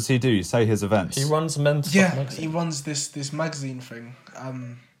title? What does he do? You say his events. He runs men's stuff Yeah, magazine. he runs this magazine thing.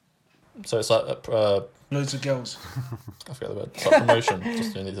 So it's like Loads of girls, I forget the word. It's like promotion,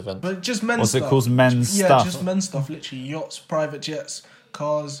 just doing these events. but just men's What's stuff. it called? Men's Yeah, stuff. just men's stuff. Literally, yachts, private jets,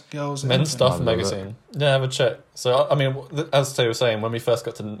 cars, girls. Men's everything. Stuff love magazine. Yeah, have a check. So, I mean, as Tay was saying, when we first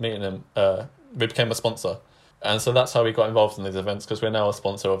got to meeting him, we became a sponsor. And so that's how we got involved in these events, because we're now a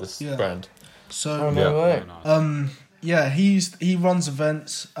sponsor of this Yeah. brand. So No way. yeah, he runs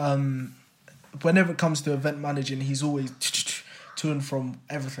events. Whenever it comes to event managing, he's always to and from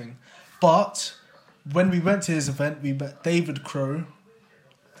everything. But when we went to his event, we met David Crow,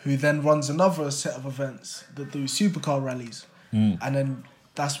 who then runs another set of events that do supercar rallies. And then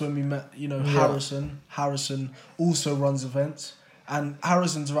that's when we met, Harrison. Harrison also runs events. And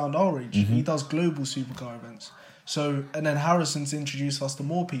Harrison's around our age. He does global supercar events. So, and then Harrison's introduced us to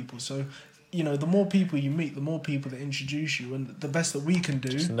more people. So, the more people you meet, the more people that introduce you. And the best that we can do...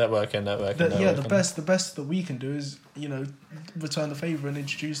 Just networking. the best that we can do is, return the favour and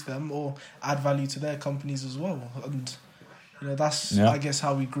introduce them or add value to their companies as well. And, that's, I guess,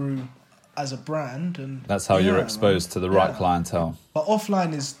 how we grew as a brand. And That's how you're man. exposed to the right clientele. But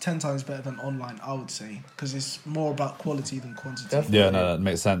offline is 10 times better than online, I would say, because it's more about quality than quantity. Definitely. Yeah, no, that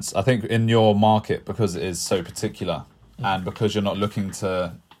makes sense. I think in your market, because it is so particular and because you're not looking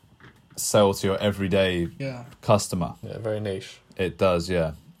to sell to your everyday customer, Yeah, very niche. it does,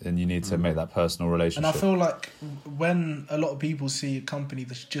 yeah. And you need to make that personal And relationship. I feel like when a lot of people see a company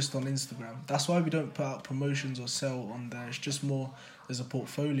that's just on Instagram, that's why we don't put out promotions or sell on there. It's just more as a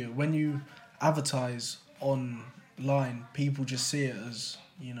portfolio. When you advertise online, people just see it as,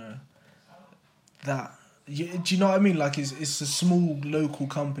 that. Do you know what I mean? Like, it's a small local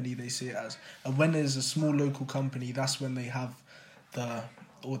company they see it as. And when there's a small local company, that's when they have the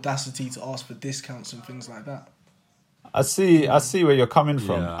audacity to ask for discounts and things like that. I see where you're coming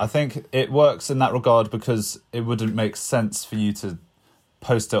from. Yeah. I think it works in that regard because it wouldn't make sense for you to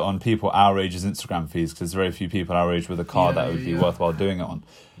post it on people our age's Instagram feeds, because there's very few people our age with a car that would be worthwhile doing it on.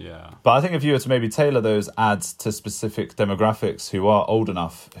 Yeah. But I think if you were to maybe tailor those ads to specific demographics who are old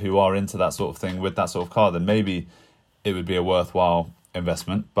enough, who are into that sort of thing with that sort of car, then maybe it would be a worthwhile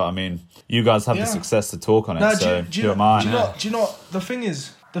investment. But I mean, you guys have the success to talk on it, No, so do you know what? The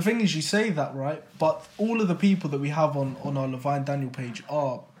thing is, you say that, right? But all of the people that we have on our Levyne Daniel page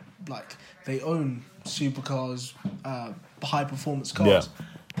are, like, they own supercars, high performance cars.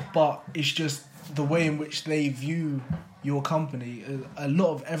 Yeah. But it's just the way in which they view your company. A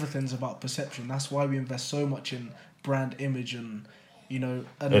lot of everything's about perception. That's why we invest so much in brand image and,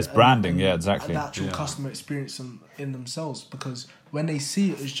 It's branding, yeah, exactly. An actual customer experience in themselves, because when they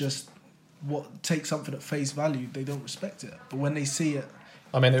see it as just take something at face value, they don't respect it. But when they see it,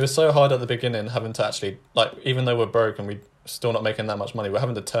 I mean, it was so hard at the beginning having to actually, like, even though we're broke and we're still not making that much money, we're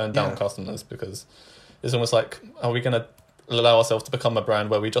having to turn down customers, because it's almost like, are we going to allow ourselves to become a brand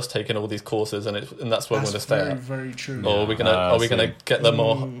where we just take in all these courses and that's where we're going to stay very, at? very true. Or are we going to get them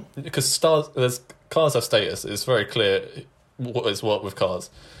more? Because cars have status. It's very clear what is what with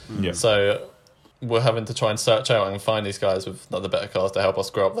cars. Yeah. So we're having to try and search out and find these guys with the better cars to help us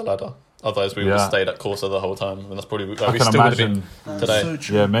grow up the ladder. Otherwise, we would have stayed at Corsa the whole time, and that's probably where I we can still would have imagine. been today. So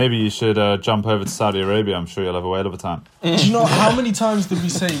true. Yeah, maybe you should jump over to Saudi Arabia. I'm sure you'll have a whale of a time. Do you know how many times did we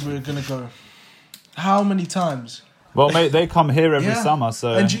say we were gonna go? How many times? Well, mate, they come here every Yeah. summer,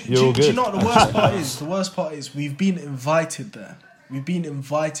 so And you're all do you good. know what the worst part is? The worst part is we've been invited there. We've been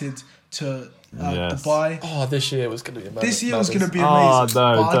invited to Yes. Dubai. Oh, this year was going to be amazing. This year was going to be Oh, amazing.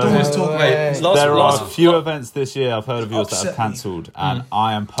 no, but I don't don't. want to talk about it. Wait, last, There are last, a few events this year I've heard of yours that have Upset me. cancelled, and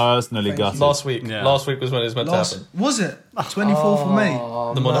I am personally Thank you. gutted. last week. Yeah. Last week was when it was meant to happen. Was it 24th of May?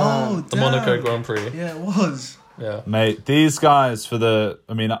 Oh, The, Oh, the Monaco damn. Grand Prix. Yeah, it was. Yeah. Mate, these guys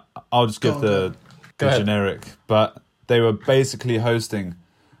I mean, I'll just give Go the ahead. generic, but they were basically hosting,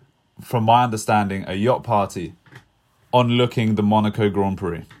 from my understanding, a yacht party on looking the Monaco Grand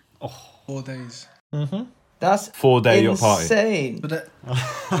Prix. 4 days. That's 4-day yacht party. insane. But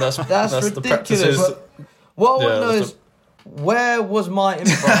That's That's the ridiculous. practices. But what I Yeah, want to know that's is, where was my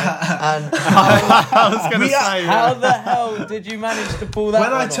invite and I was going to say, how the hell did you manage to pull that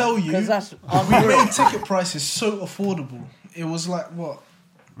When I one tell off? you, 'Cause that's we unreal. made ticket prices so affordable. It was like what?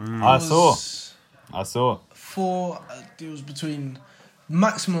 I saw. It was between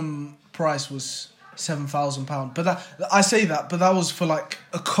maximum price was £7,000, but that was for like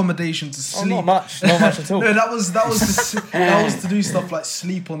accommodation to Oh, sleep. not much at all. No, that was to do stuff like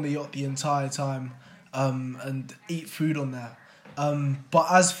sleep on the yacht the entire time, and eat food on there. But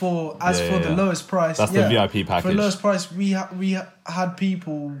as for the lowest price, That's the VIP package. For the lowest price, we had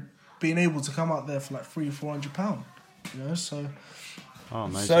people being able to come out there for like £300-400. You know, so oh,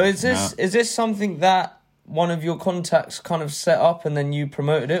 amazing. So is this something that one of your contacts kind of set up and then you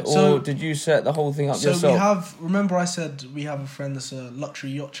promoted it, or So- did you set the whole thing up So yourself? we have. Remember, I said we have a friend that's a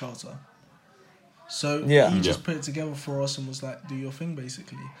luxury yacht charter. So Yeah. he just put it together for us and was like, "Do your thing,"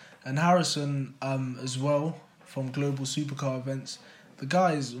 basically. And Harrison, as well, from Global Supercar Events, the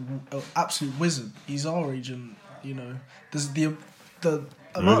guy is an absolute wizard. He's our agent. You know, there's the amount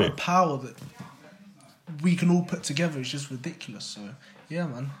Really? of power that we can all put together is just ridiculous. So yeah,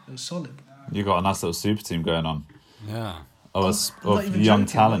 man, it was solid. You got a nice little super team going on Yeah. of I'm not of even young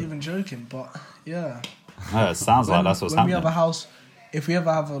joking, talent. Not even joking, but yeah. Yeah, it sounds like that's what's when we happening. have a house, if we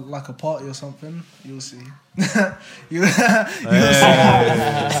ever have a party or something, you'll see. you'll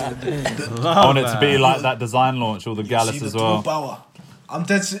I want it to be like that design launch, all the see Gallus the as well. Power. I'm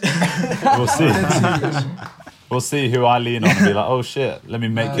dead. We'll see. serious. We'll see who I lean on and be like, oh shit, let me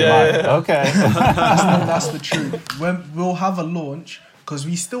make you mine. Okay. That's the truth. When we'll have a launch, because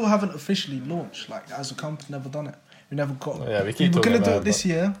we still haven't officially launched. Like as a company, never done it. We never got. Yeah, we keep We're talking gonna do about it this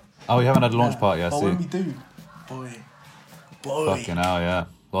year. Oh, you haven't had a launch party, I But when we see. do, boy. Fucking hell, yeah.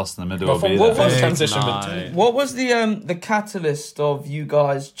 Lost in the middle, Well, I'll be what there. was Big transition? night. What was the catalyst of you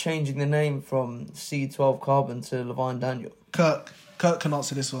guys changing the name from C12 Carbon to Levyne Daniel? Kirk can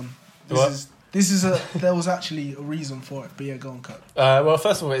answer this one. What? There was actually a reason for it. But yeah, go on, Kirk. Well,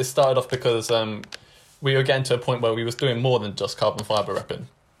 first of all, it started off because we were getting to a point where we was doing more than just carbon fibre wrapping.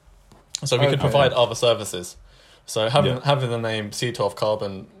 So we could provide other services. So having the name C12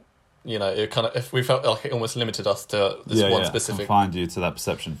 Carbon, you know, it kind of, if we felt like it almost limited us to this one specific. Confined you to that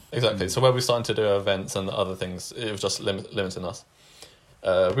perception. Exactly. So where we started to do events and other things, it was just limiting us.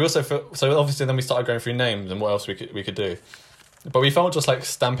 We also so obviously then we started going through names and what else we could do, but we felt just like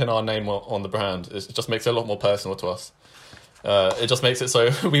stamping our name on the brand. It just makes it a lot more personal to us. It just makes it so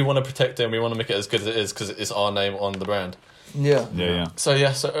we want to protect it and we want to make it as good as it is because it's our name on the brand. Yeah. Yeah. So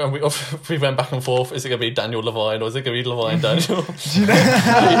we went back and forth. Is it going to be Daniel Levyne or is it going to be Levyne Daniel?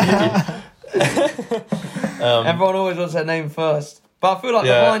 Everyone always wants their name first. But I feel like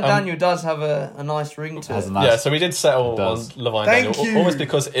Levyne Daniel does have a nice ring to Has it. a nice- Yeah, so we did settle It on does. Levyne Thank Daniel, you. almost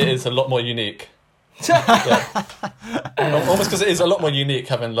because it is a lot more unique. Almost because it is a lot more unique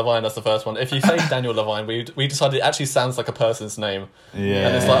having Levyne as the first one. If you say Daniel Levyne, we decided it actually sounds like a person's name. Yeah.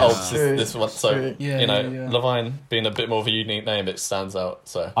 And it's like, True. this one. So, True. Yeah, you know, yeah. Levyne being a bit more of a unique name, it stands out.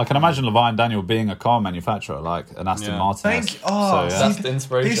 So I can imagine Levyne Daniel being a car manufacturer, like an Aston Yeah. Martin. Thank you. Oh, So, yeah. that's the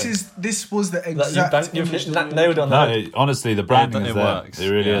inspiration. This was the exact. You've image that we nailed it on No, that. honestly, the branding It is there. works. It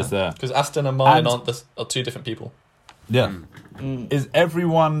really Yeah. is there. Because Aston and mine And- are two different people. Yeah. Is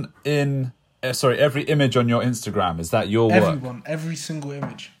everyone in... every image on your Instagram, is that your work? Everyone, every single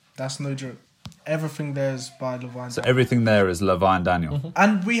image. That's no joke. Everything there is by Levyne. So everything there is Levyne Daniel.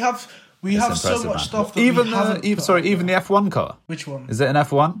 And we have It's so impressive, much man. stuff that Even we haven't put up even the there. F1 car. Which one? Is it an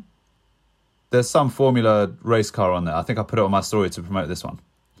F1? There's some Formula race car on there. I think I put it on my story to promote this one.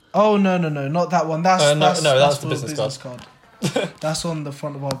 Oh no, not that one. That's No, that's that's the for business card. That's on the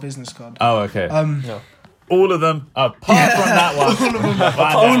front of our business card. Oh, okay. Yeah. All of them, apart from that one.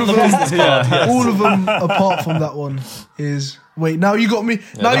 All of them, apart from that one, is... Wait, now you got me...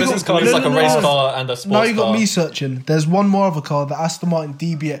 Yeah, now the you business got, card is like a race car and a sports car. Now you got me searching. There's one more other car, the Aston Martin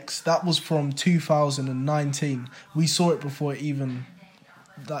DBX. That was from 2019. We saw it before it even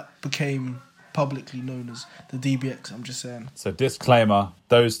became publicly known as the DBX, I'm just saying. So disclaimer,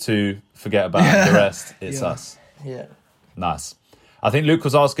 those two, forget about the rest. It's us. Yeah. Nice. I think Luke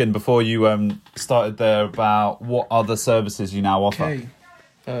was asking before you started there about what other services you now offer. Okay.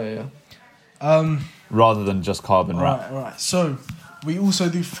 Oh, yeah. Rather than just carbon wrap. Right. So we also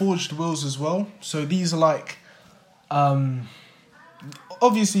do forged wheels as well. So these are like,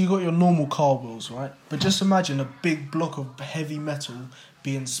 obviously you got your normal car wheels, right? But just imagine a big block of heavy metal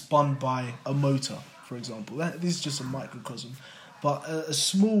being spun by a motor, for example. This is just a microcosm. But a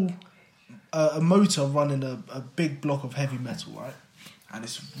small, a motor running a big block of heavy metal, right? And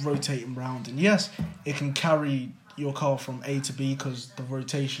it's rotating round. And yes, it can carry your car from A to B because the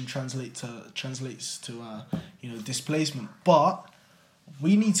rotation translates to displacement. But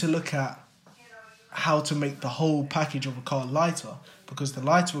we need to look at how to make the whole package of a car lighter, because the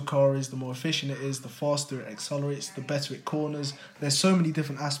lighter a car is, the more efficient it is, the faster it accelerates, the better it corners. There's so many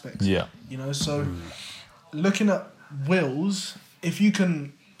different aspects. Yeah. So looking at wheels, if you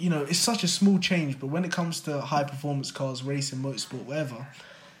can, it's such a small change, but when it comes to high performance cars, racing, motorsport, whatever,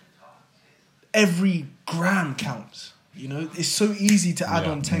 every gram counts. It's so easy to add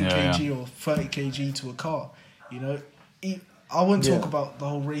on 10 kg or 30 kg to a car. I won't talk about the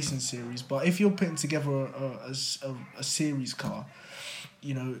whole racing series, but if you're putting together a series car,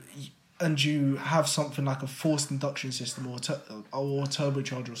 and you have something like a forced induction system or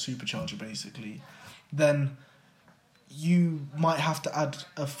turbocharger or supercharger, basically, then you might have to add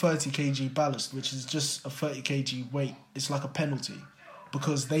a 30 kg ballast, which is just a 30 kg weight. It's like a penalty,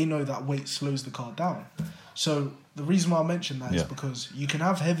 because they know that weight slows the car down. So the reason why I mentioned that is because you can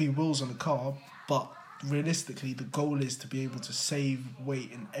have heavy wheels on a car, but realistically the goal is to be able to save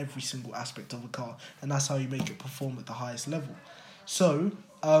weight in every single aspect of a car, and that's how you make it perform at the highest level. So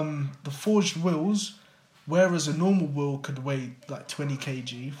the forged wheels, whereas a normal wheel could weigh like 20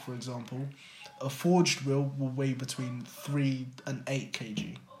 kg, for example, a forged wheel will weigh between 3 and 8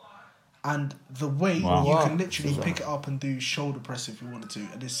 kg. And the weight, you can literally pick it up and do shoulder press if you wanted to,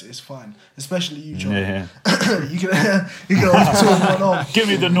 and it's fine. Especially you, John. Yeah. you can turn one off. Give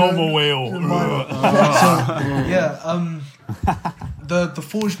me the normal wheel. The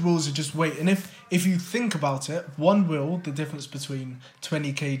forged wheels are just weight, and if you think about it, one wheel, the difference between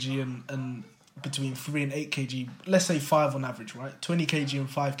 20 kg and between 3 and 8 kg, let's say 5 on average, right? 20 kg and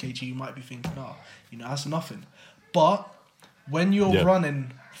 5 kg, you might be thinking, that's nothing. But when you're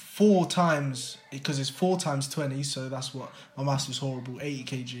running 4 times, because it's 4 times 20, so that's what, my maths is horrible, 80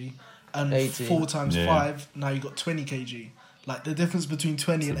 kg, and 80. 4 times 5, now you got 20 kg. Like the difference between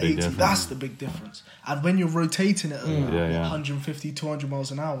 20 and 80, that's the big difference. And when you're rotating it at 150, 200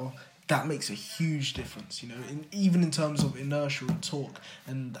 miles an hour, that makes a huge difference, even in terms of inertia and torque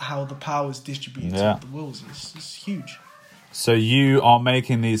and how the power is distributed to the wheels. It's huge. So you are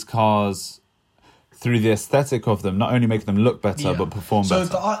making these cars through the aesthetic of them, not only make them look better, but perform better.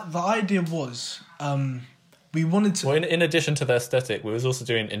 So the idea was, we wanted to... Well, in addition to the aesthetic, we was also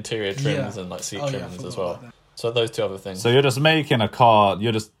doing interior trims and like seat trims as well. So those two other things. So you're just making a car,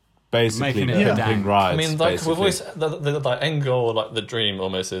 you're just basically pimping rides. I mean, like we've always the end goal, like the dream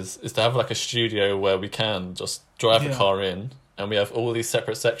almost is to have like a studio where we can just drive the car in, and we have all these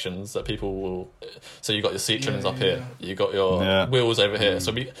separate sections that people will. So you got your seat trims up here, you got your wheels over here.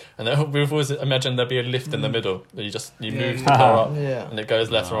 So we've always imagined there'd be a lift in the middle. You move the car up, and it goes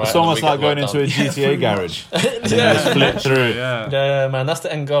left and right. It's almost like going into a GTA garage. And then you split through. Yeah, man, that's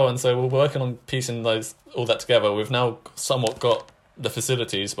the end goal. And so we're working on piecing all that together. We've now somewhat got the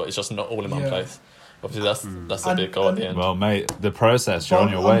facilities, but it's just not all in one place. Obviously, that's the big goal at the end. Well, mate, the process, you're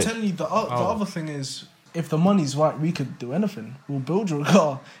on your way. I'm telling you, the other thing is, if the money's right, we could do anything. We'll build your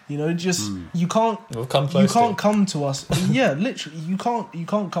car. You can't. We'll come close. You can't come to us. Literally, you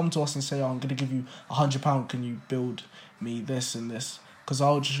can't come to us and say, "Oh, I'm going to give you £100. Can you build me this and this?" Because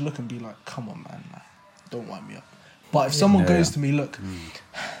I'll just look and be like, "Come on, man, don't wind me up." But if someone goes to me, look,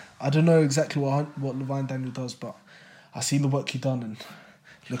 I don't know exactly what Levyne Daniel does, but I seen the work you've done, and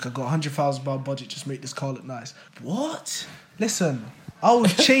look, I got £100,000 budget. Just make this car look nice. What? Listen, I will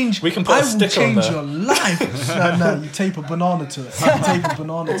change. We can put a sticker on change there. your life. No, you tape a banana to it.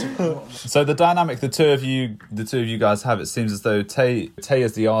 So the dynamic the two of you guys have, it seems as though Tay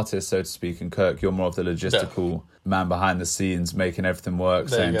is the artist, so to speak, and Kirk, you're more of the logistical man behind the scenes, making everything work,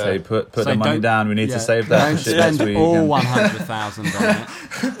 There saying, you go. Tay, put So the money don't- down, we need to save that Don't for shit next spend week. all And- 100,000 on it.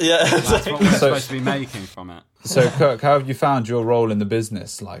 Yeah. That's what we're supposed to be making from it. So Kirk, how have you found your role in the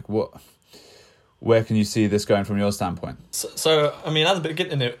business? Like, where can you see this going from your standpoint? So I mean, at the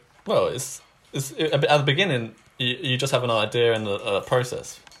beginning, at the beginning, you just have an idea and a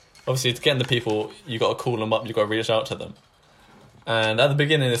process. Obviously, to get the people, you got to call them up, you got to reach out to them. And at the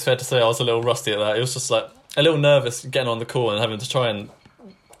beginning, it's fair to say I was a little rusty at that. It was just like a little nervous getting on the call and having to try and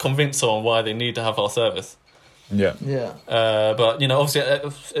convince someone why they need to have our service. Yeah. Yeah. But, you know, obviously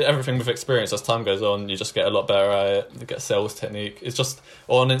everything with experience, as time goes on, you just get a lot better at it. You get a sales technique. It's just,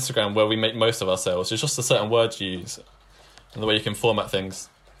 or on Instagram where we make most of our sales, it's just a certain words you use and the way you can format things.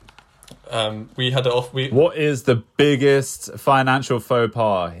 We had it off. What is the biggest financial faux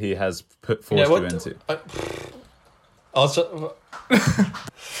pas he has forced you into? I was just...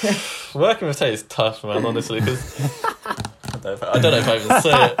 Working with Taye is tough, man, honestly, because... I don't know if I even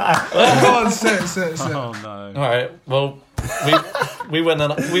say it. Go on, say it. Oh no! All right. Well, we went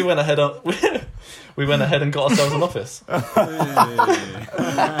ahead and got ourselves an office.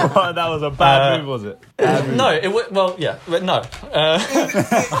 That was a bad move, was it? No, no. It was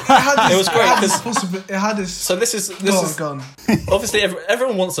great because it had this. so this is Gone. obviously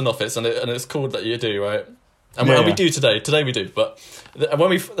everyone wants an office and it's cool that you do, right? And Yeah, we yeah. do today. Today we do, but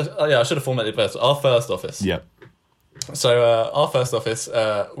when I should have formatted it best. Our first office. Yep. So our first office,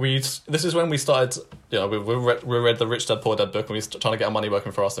 this is when we started. You know, we read the Rich Dad Poor Dad book, and we were trying to get our money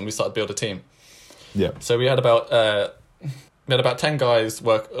working for us, and we started to build a team. Yep. So we had about 10 guys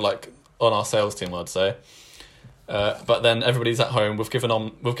work like on our sales team, I'd say. But then everybody's at home. We've given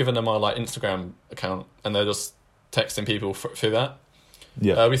them our like Instagram account, and they're just texting people through that.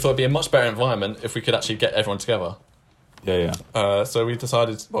 Yeah. We thought it'd be a much better environment if we could actually get everyone together. Yeah. So we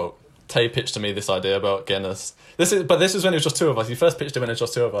decided. Well, Tay pitched to me this idea about getting us. This is when it was just two of us. He first pitched it when it was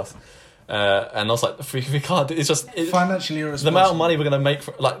just two of us, and I was like, we can't. It's just Financially irresponsible. the amount of money we're going to make.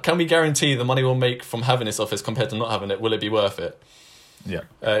 Can we guarantee the money we'll make from having this office compared to not having it? Will it be worth it? Yeah.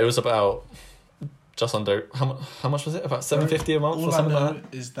 It was about just under how much was it? About $750 a month All or I something know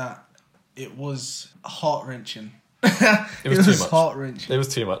like that. is that it was heart wrenching. It was too much. Heart wrenching. It was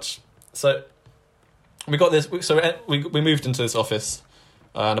too much. So we got this. So we moved into this office,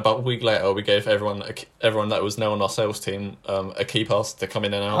 and about a week later, we gave everyone that was now on our sales team a key pass to come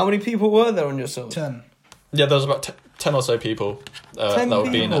in and out. How many people were there on your sales? 10. Yeah, there was about 10 or so people 10 that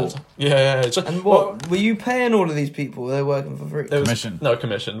would be in people? it. Yeah. Just, And what were you paying all of these people? They're working for free. There was, Commission. No,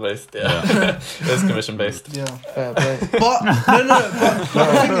 commission based. Yeah, it was commission based. Yeah. Fair play. But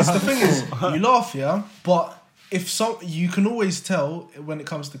the thing is, you laugh, yeah. But you can always tell when it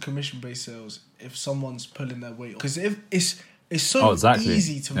comes to commission-based sales if someone's pulling their weight, because if it's so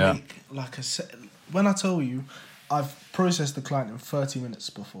easy to make like when I tell you, I've processed the client in 30 minutes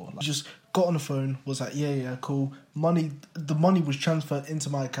before. Like, just got on the phone, was like, yeah, cool. The money was transferred into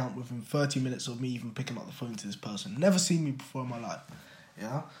my account within 30 minutes of me even picking up the phone to this person. Never seen me before in my life.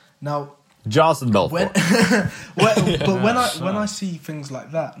 Yeah. Now, Justin Belfort. when I see things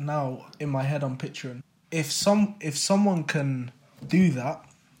like that, now in my head I'm picturing if someone can do that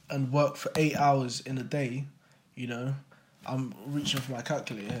and work for 8 hours in a day, you know, I'm reaching for my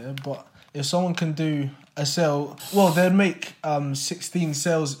calculator here, but if someone can do a sale, well, they'd make 16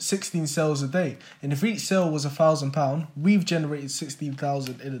 sales a day, and if each sale was £1,000, we've generated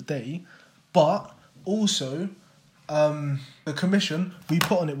 16,000 in a day, but also the commission we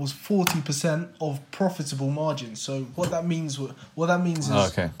put on it was 40% of profitable margin. So what that means is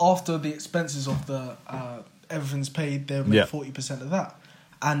after the expenses of the everything's paid, they'll make 40% of that.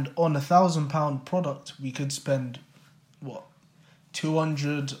 And on £1,000 product, we could spend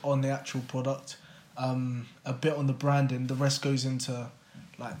 200 on the actual product, a bit on the branding. The rest goes into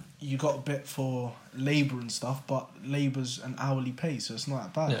like you got a bit for labour and stuff, but labour's an hourly pay, so it's not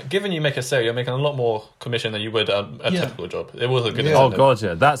that bad. Yeah, given you make a sale, you're making a lot more commission than you would a typical job. It was a good Oh incentive. god,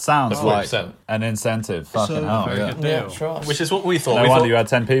 yeah, that sounds like 40%. an incentive. Fucking hell, Very yeah. good Yeah, deal. trust. Which is what we thought. No we wonder thought, you had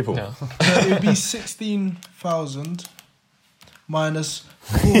 10 people. Yeah. So it would be 16,000 minus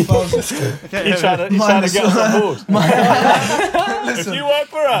 4,000. You're trying to get us on board. Listen, If you work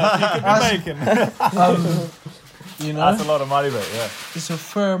for us, you could be making. you know, That's a lot of money, mate. Yeah. it's a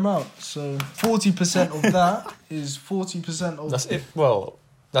fair amount. So 40% of that is 40% of. That's if. Well,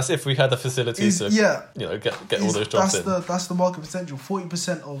 that's if we had the facilities to, yeah. you know, get all those jobs in. That's the market potential.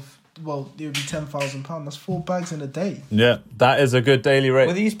 40% of well, it would be £10,000. That's 4 bags in a day. Yeah, that is a good daily rate.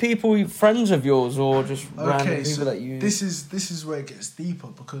 Were these people friends of yours or just random Okay, people so that you... this is where it gets deeper,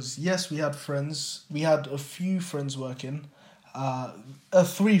 because yes, we had friends. We had a few friends working,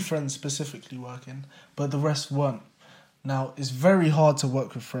 3 friends specifically working, but the rest weren't. Now, it's very hard to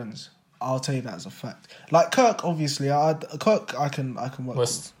work with friends. I'll tell you that as a fact. Like Kirk, obviously, Kirk I can work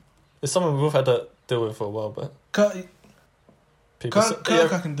with. It's someone we've had to deal with for a while, but Kirk yeah,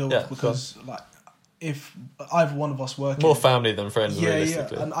 I can deal with because like if either one of us working, more family than friends, yeah,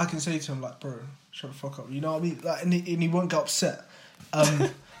 realistically. and I can say to him like, bro, shut the fuck up. You know what I mean? Like, and he won't get upset.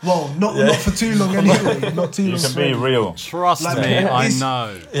 Well, not for too long anyway. Not too long. You can be real. Trust Like, me, I it's-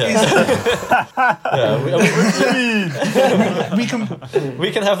 know. We can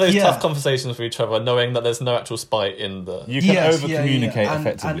We can have those Yeah. tough conversations with each other, knowing that there's no actual spite in the. You can Yes, over-communicate and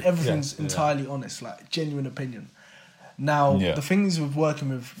effectively. everything's entirely honest, like genuine opinion. Now, Yeah. the things with working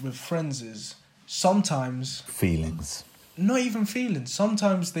with friends is sometimes Feelings. not even feelings.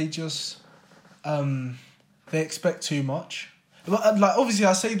 Sometimes they just they expect too much. Like obviously,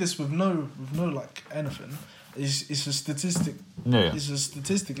 I say this with no like anything. It's a statistic. Yeah. It's a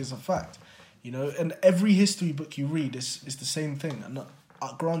statistic. It's a fact. You know, and every history book you read is the same thing. And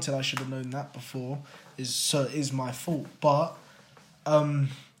granted, I should have known that before. Is my fault, but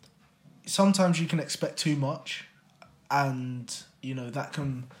sometimes you can expect too much, and you know that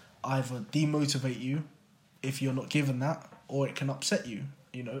can either demotivate you if you're not given that, or it can upset you.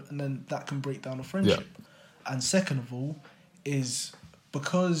 You know, and then that can break down a friendship. And second of all, is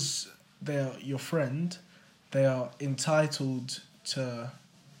because they're your friend, they are entitled to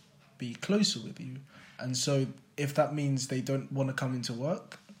be closer with you. And so if that means they don't want to come into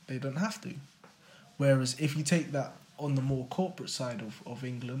work, they don't have to. Whereas if you take that on the more corporate side of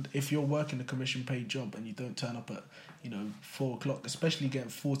England, if you're working a commission paid job and you don't turn up at 4 o'clock, especially getting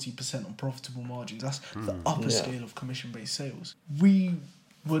 40% on profitable margins, that's the upper scale of commission based sales, we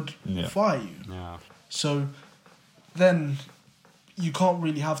would fire you. Yeah. So then you can't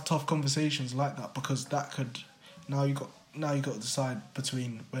really have tough conversations like that, because that could now you got to decide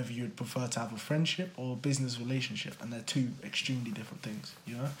between whether you would prefer to have a friendship or a business relationship, and they're two extremely different things,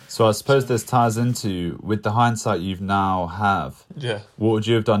 you know. So I suppose this ties into, with the hindsight you've now have, what would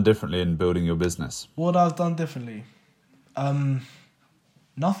you have done differently in building your business? What I've done differently,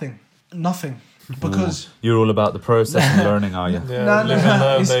 nothing, because You're all about the process and learning, are you? live and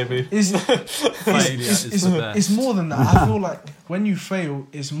learn, baby. It's more than that. I feel like when you fail,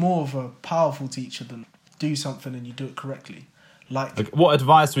 it's more of a powerful teacher than do something and you do it correctly. Like what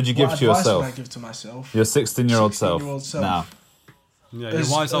advice would you give to yourself? What advice would I give to myself? Your 16-year-old 16-year-old self now. Yeah, your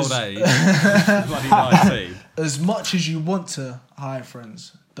wise old age. Bloody 19. As much as you want to hire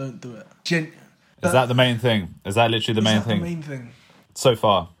friends, don't do it. Is that the main thing? Is that literally the main thing? The main thing. So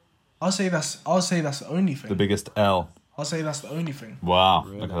far? I'll say that's the only thing. The biggest L. I'll say that's the only thing. Wow,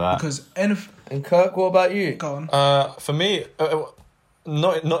 look at that. Because And Kirk, what about you? Go on. For me,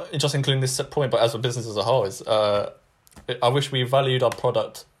 not just including this point, but as a business as a whole, is I wish we valued our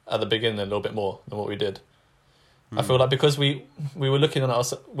product at the beginning a little bit more than what we did. I feel like because we were looking at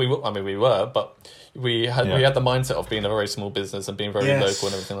us, but we had the mindset of being a very small business and being very local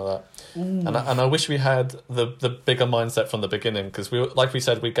and everything like that. And I wish we had the bigger mindset from the beginning, because like we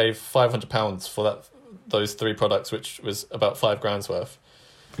said, we gave £500 for those 3 products, which was about £5,000 worth.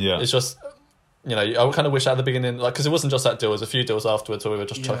 Yeah, it's just, I kind of wish at the beginning, like, because it wasn't just that deal, it was a few deals afterwards where we were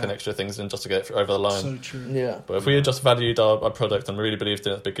just chucking extra things in just to get it over the line. So true. Yeah. But if we had just valued our product and really believed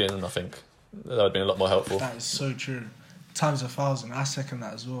in it at the beginning, I think that would have been a lot more helpful. That is so true. Times 1,000. I second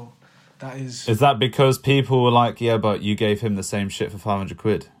that as well. That is. Is that because people were like, yeah, but you gave him the same shit for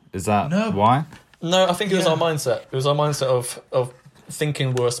 £500? Is that why? No, I think it was our mindset. It was our mindset of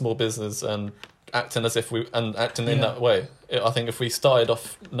thinking we're a small business and acting as if acting in that way. I think if we started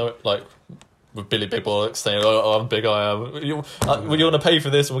off with Billy Big Bollocks saying, "Oh, I'm big, I am. You want to pay for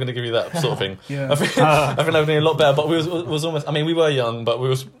this? We're going to give you that," sort of thing. I think that would have been a lot better. But we was almost. I mean, we were young, but we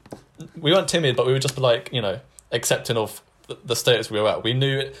weren't timid, but we were just accepting of the status we were at. We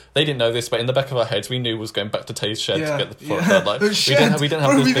knew it. They didn't know this, but in the back of our heads, we knew was going back to Taye's shed to get the product. The shed. We didn't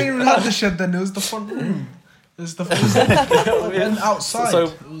have we didn't even have the shed then. It was the front room. It was and outside. So,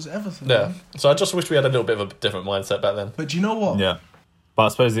 it was everything. Yeah. Man. So I just wish we had a little bit of a different mindset back then. But do you know what? Yeah. But I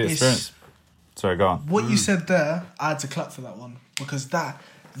suppose the experience. Sorry, go on. What you said there, I had to clap for that one, because that,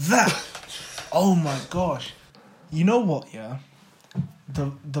 oh my gosh, you know what? Yeah.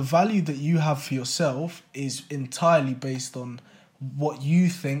 The value that you have for yourself is entirely based on what you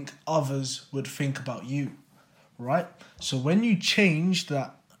think others would think about you, right? So when you change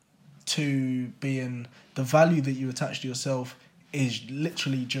that to being the value that you attach to yourself is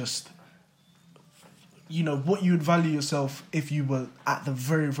literally just, you know, what you would value yourself if you were at the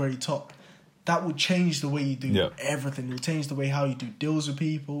very, very top. That would change the way you do everything. It will change the way how you do deals with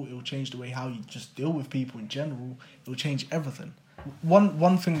people. It will change the way how you just deal with people in general. It will change everything.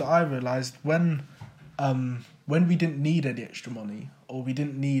 One thing that I realised when we didn't need any extra money, or we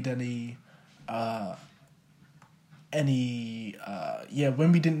didn't need when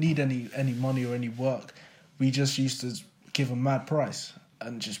we didn't need any money or any work, we just used to give a mad price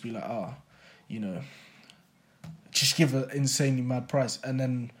and just be like, you know, just give an insanely mad price. And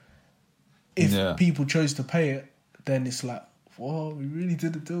then if people chose to pay it, then it's like, whoa, we really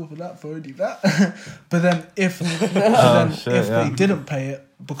did a deal for only that. But then if they didn't pay it,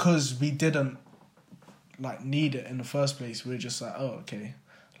 because we didn't like need it in the first place, we're just like, oh, okay,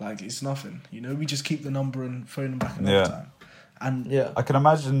 like it's nothing, you know. We just keep the number and phone them back another time. And I can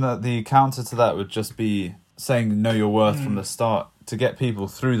imagine that the counter to that would just be saying know your worth from the start. To get people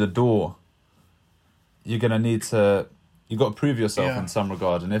through the door, you're gonna need to. You've got to prove yourself in some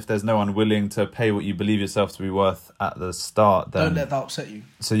regard, and if there's no one willing to pay what you believe yourself to be worth at the start, then don't let that upset you.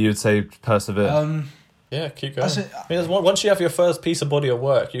 So you would say persevere. Yeah, keep going. I mean, once you have your first piece of body of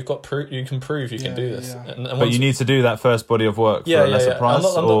work, you've got you can prove you can do this. Yeah. But you need to do that first body of work for a lesser price.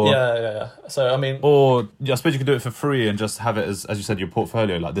 So I mean, or I suppose you could do it for free and just have it as you said, your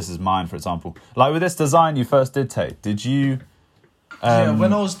portfolio. Like this is mine, for example. Like with this design you first did take, did you?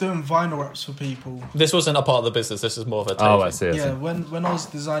 When I was doing vinyl wraps for people. This wasn't a part of the business. This is more of a. I see. Yeah, when I was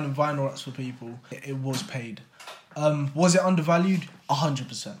designing vinyl wraps for people, it was paid. Was it undervalued?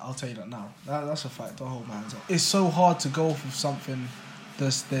 100%. I'll tell you that now. That's a fact. The whole man's up. It's so hard to go off of something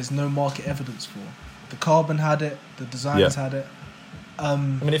there's no market evidence for. The Carbon had it. The designers had it. I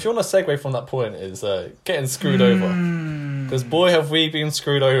mean, if you want to segue from that point, is getting screwed over. Because boy, have we been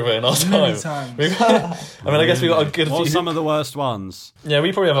screwed over in our time. Many times. I guess we got a good. What's some of the worst ones? Yeah,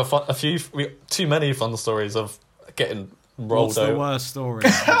 we probably have a few. Too many fun stories of getting rolled over. What's the worst story? Would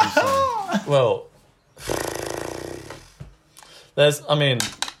you say? Well, there's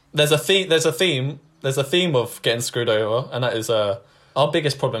a theme of getting screwed over, and that is our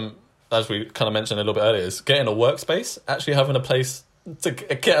biggest problem, as we kind of mentioned a little bit earlier, is getting a workspace, actually having a place to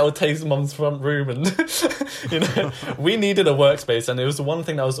get out of Taye's mum's front room, and you know, we needed a workspace, and it was the one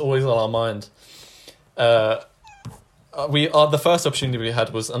thing that was always on our mind. The first opportunity we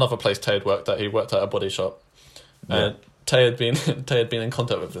had was another place Taye had worked at. He worked at a body shop. Taye had been in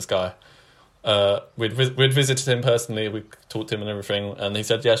contact with this guy. We'd visited him personally. We talked to him and everything, and he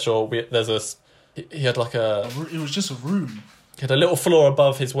said, "Yeah, sure." He had like it was just a room. He had a little floor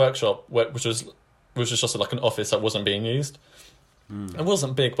above his workshop, which was just like an office that wasn't being used. It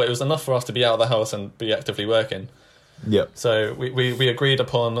wasn't big, but it was enough for us to be out of the house and be actively working. Yeah. So we agreed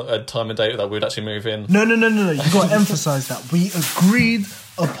upon a time and date that we'd actually move in. No. You got to emphasise that. We agreed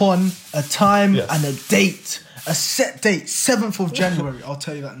upon a time and a date, a set date, 7th of January. I'll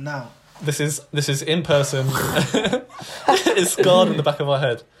tell you that now. This is in person. It's scarred in the back of our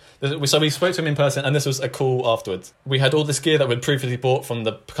head. So we spoke to him in person, and this was a call afterwards. We had all this gear that we'd previously bought from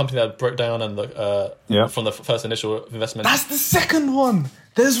the company that broke down and from the first initial investment. That's the second one.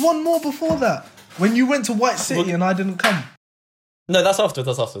 There's one more before that. When you went to White City and I didn't come. No, that's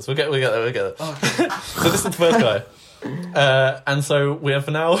afterwards. We'll get there. Okay. So this is the first guy. And so we have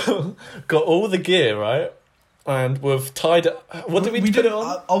now got all the gear, right? And we've tied it. What did we put it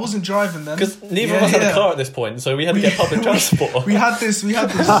on? I wasn't driving then. Because neither of us had a car at this point, so we had to get public transport. We had this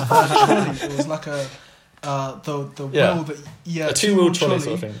trolley. It was like a wheel that a two-wheel trolley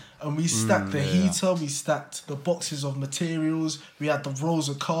sort of thing. And we stacked the heater, we stacked the boxes of materials, we had the rolls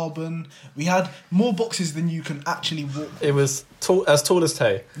of carbon, we had more boxes than you can actually walk. It was as tall as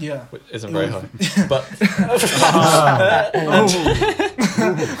Taye. Yeah. Which isn't very high. But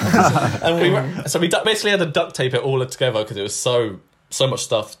and we basically had to duct tape it all together because it was so much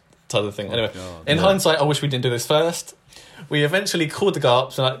stuff type of thing. Anyway, in hindsight, I wish we didn't do this first. We eventually called the guy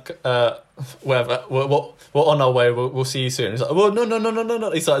up and whatever, we're on our way, we'll see you soon. He's like, well,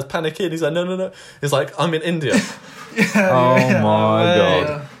 no. He starts panicking. He's like, no. He's like, I'm in India. My God.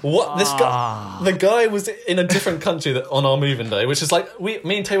 Yeah. What? This guy, the guy was in a different country on our moving day, which is like, me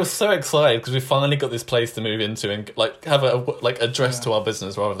and Taye were so excited because we finally got this place to move into and like have a address to our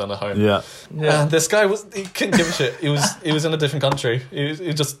business rather than a home. Yeah. This guy he couldn't give a shit. He was in a different country.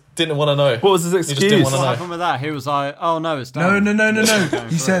 He just didn't want to know. What was his excuse? He just didn't want to What know. happened with that? He was like, "Oh no, it's done." No.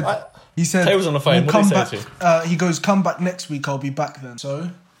 He said Taye was on the phone. We'll What did come he say back. He goes, "Come back next week. I'll be back then." So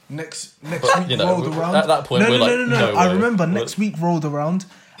next week rolled around. At that point, no. I way. remember next week rolled around,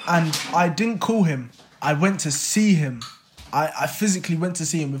 and I didn't call him. I went to see him. I physically went to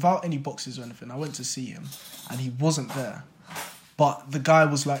see him without any boxes or anything. I went to see him, and he wasn't there. But the guy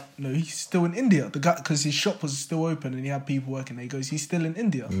was like, no, he's still in India. The guy, because his shop was still open and he had people working there. He goes, he's still in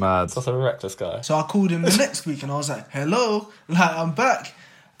India. Mad. That's a reckless guy. So I called him the next week and I was like, hello, like, I'm back.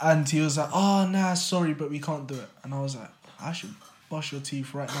 And he was like, oh, nah, sorry, but we can't do it. And I was like, I should brush your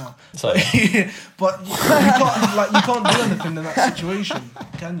teeth right now. So, But you can't do anything in that situation,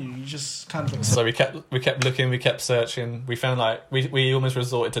 can you? You just kind of... so we kept looking, we kept searching. We found like we almost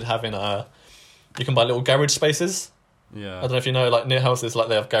resorted to having you can buy little garage spaces. Yeah. I don't know if you know, like near houses, like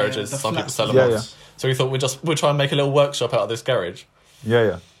they have garages. the Some people flats. sell them. Yeah, off. So we thought we'll try and make a little workshop out of this garage.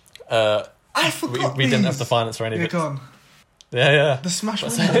 Yeah. I forgot We didn't have these. the finance for any of Yeah, it. go on. Yeah. The smash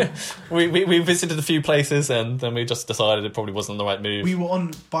window. we visited a few places and then we just decided it probably wasn't the right move. We were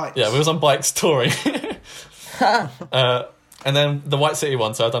on bikes. Yeah, we was on bikes touring. And then the White City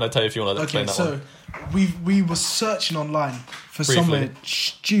one, so I don't know, Taye, if you want to explain that one. we were searching online for Briefly. somewhere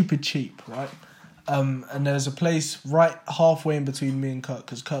stupid cheap, right? And there's a place right halfway in between me and Kirk,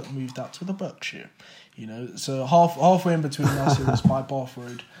 because Kirk moved out to the Berkshire, you know. So halfway in between us, it was by Bath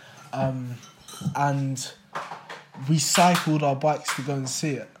Road, and we cycled our bikes to go and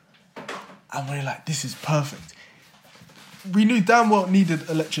see it, and we're like, this is perfect. We knew damn well it needed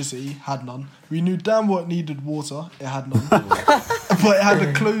electricity, had none. We knew damn well it needed water, it had none. But it had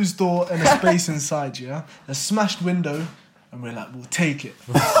a closed door and a space inside, yeah? A smashed window, and we're like, we'll take it.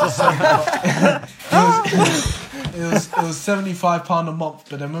 It was £75 a month,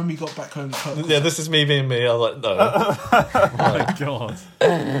 but then when we got back home... Yeah, this is me being me. I was like, no. Oh my God.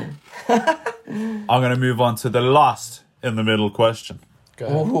 I'm going to move on to the last in the middle question. Go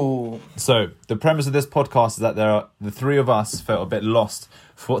ahead. Ooh. So, the premise of this podcast is that the three of us felt a bit lost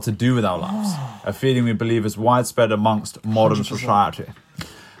for what to do with our lives. A feeling we believe is widespread amongst modern 100%. society.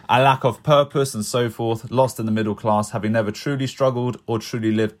 A lack of purpose and so forth, lost in the middle class, having never truly struggled or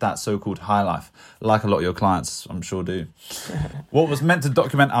truly lived that so-called high life, like a lot of your clients, I'm sure, do. What was meant to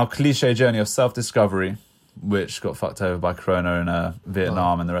document our cliche journey of self-discovery, which got fucked over by Corona in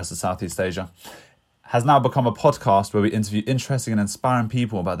Vietnam and the rest of Southeast Asia, has now become a podcast where we interview interesting and inspiring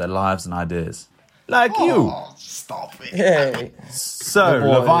people about their lives and ideas. Like you. Oh, stop it. Hey. So, The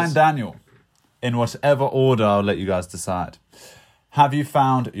boys. Levyne Daniel, in whatever order I'll let you guys decide. Have you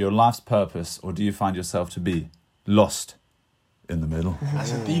found your life's purpose, or do you find yourself to be lost in the middle?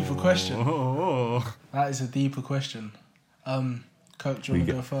 That's a deeper question. Oh. That is a deeper question. Kirk, do you want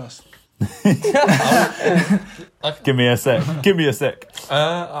to go first? Give me a sec.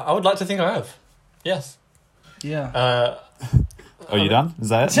 I would like to think I have. Yes. Yeah. Are you done? Is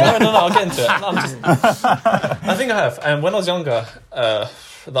that it? No, I'll get into it. No, I think I have. And when I was younger, the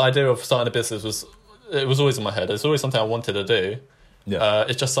idea of starting a business was always in my head. It's always something I wanted to do. Yeah.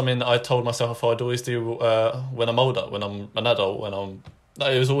 It's just something that I told myself I'd always do when I'm older, when I'm an adult,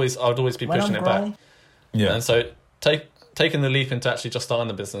 I would always be pushing it back. Yeah. And so taking the leap into actually just starting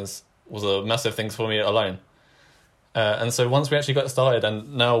the business was a massive thing for me alone. And so once we actually got started,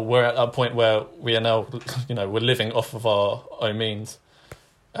 and now we're at a point where we are now, we're living off of our own means.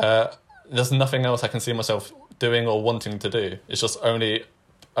 There's nothing else I can see myself doing or wanting to do. It's just only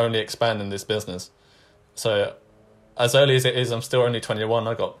expanding this business. So as early as it is, I'm still only 21.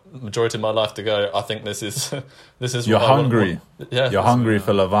 I got majority of my life to go. I think this is You're what I want. hungry. Yeah, You're hungry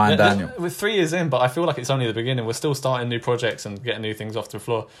for Levyne Daniel. We're 3 years in, but I feel like it's only the beginning. We're still starting new projects and getting new things off the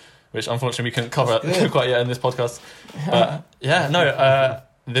floor, which unfortunately we couldn't cover quite yet in this podcast. But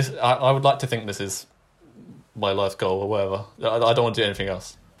I would like to think this is my life goal or whatever. I don't want to do anything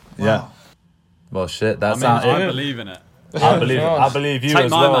else. Wow. Yeah. Well, shit. That's I believe in it. I believe you Take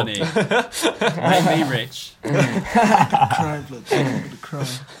as my well. money. Make me rich. Cry, blood. I'm gonna cry.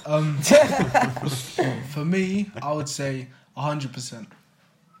 For me, I would say 100%.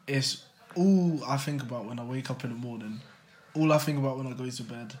 It's all I think about when I wake up in the morning. All I think about when I go to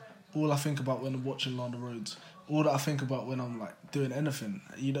bed. All I think about when I'm watching Along the Roads. All that I think about when I'm like doing anything.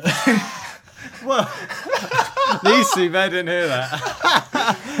 You know. Well, these two men didn't hear that.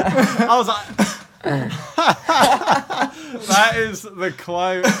 I was like, that is the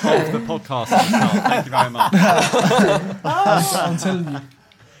quote of the podcast. Thank you very much. I'm telling you.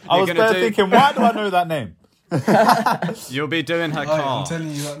 I was there thinking, why do I know that name? You'll be doing her Alright, car. I'm telling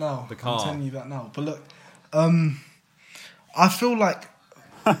you that now. The car. I'm telling you that now. But look, I feel like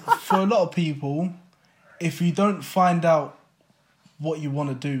for a lot of people, if you don't find out what you want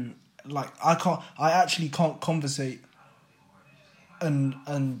to do, like I actually can't conversate and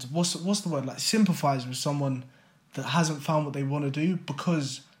what's the word, like sympathize with someone that hasn't found what they want to do,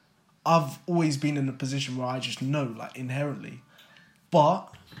 because I've always been in a position where I just know, like inherently. But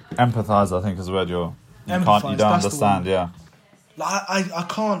Empathize, I think, is the word you don't that's the understand. one. Yeah. like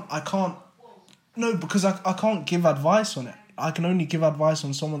I can't. No, because I can't give advice on it. I can only give advice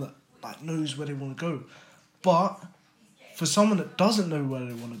on someone that like knows where they want to go. But for someone that doesn't know where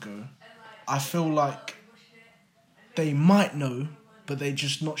they want to go, I feel like they might know, but they're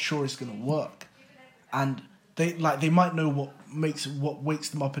just not sure it's gonna work. And they might know what wakes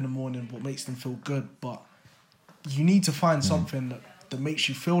them up in the morning, what makes them feel good, but you need to find something that makes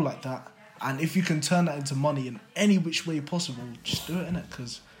you feel like that. And if you can turn that into money in any which way possible, just do it, innit?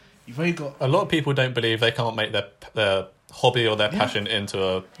 Because you've already got... A lot of people don't believe they can't make their hobby or their passion into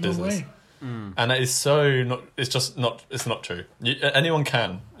a business. No way. And that is so not... It's not true. Anyone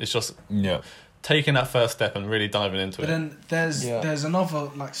can. It's just taking that first step and really diving into it. But then there's another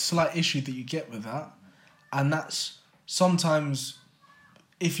like slight issue that you get with that, and that's sometimes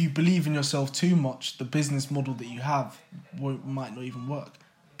if you believe in yourself too much, the business model that you have might not even work,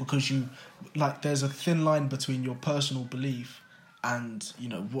 because there's a thin line between your personal belief and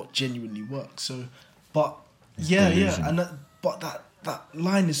what genuinely works. So, but that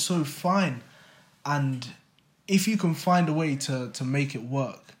line is so fine, and if you can find a way to make it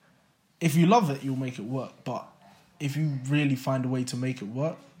work, if you love it, you'll make it work. But if you really find a way to make it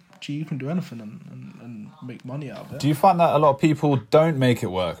work, you can do anything and make money out of it. Do you find that a lot of people don't make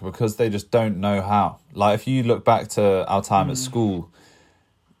it work because they just don't know how? Like, if you look back to our time at school,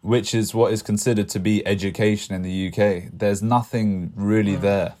 which is what is considered to be education in the UK, there's nothing really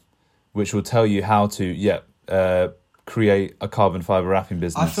there which will tell you how to create a carbon fibre wrapping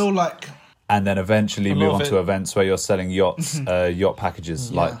business. I feel like... And then eventually move on to events where you're selling yachts, yacht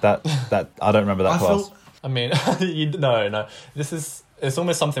packages. Like that I don't remember that class. I mean, no. It's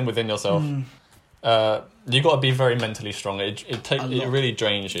almost something within yourself. You got to be very mentally strong. It really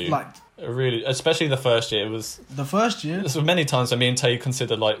drains you. It really, especially the first year. It was the first year. So many times when me and Taye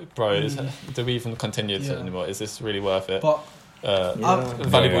considered, like, bro, do we even continue this anymore? Is this really worth it? But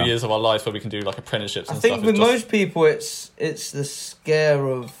valuable years of our life where we can do like apprenticeships and stuff. I think with most people, it's the scare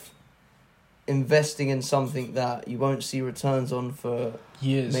of investing in something that you won't see returns on for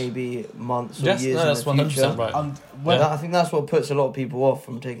years, maybe months or years that's in the future. 100% right. I think that's what puts a lot of people off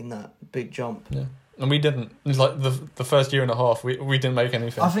from taking that big jump. Yeah. And we didn't. It was like the first year and a half, we didn't make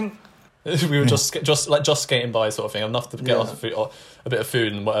anything. I think we were just skating by sort of thing, enough to get us a bit of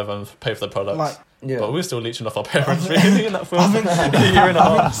food and whatever and pay for the products. But we were still leeching off our parents really in that first year and a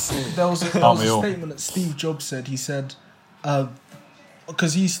half. There was a statement that Steve Jobs said. He said,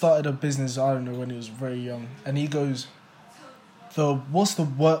 because he started a business, I don't know, when he was very young, and he goes, what's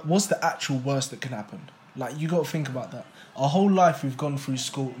the actual worst that can happen? Like, you got to think about that. Our whole life we've gone through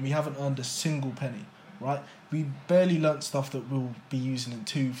school and we haven't earned a single penny, right? We barely learnt stuff that we'll be using in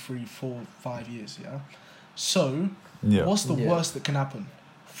 2, 3, 4, 5 years, yeah? So, what's the worst that can happen?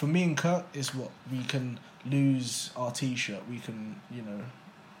 For me and Kirk, is what? We can lose our t-shirt, we can,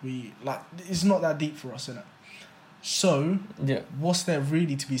 it's not that deep for us, innit? So, what's there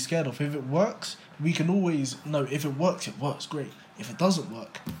really to be scared of? If it works, we can always... No, if it works, great. If it doesn't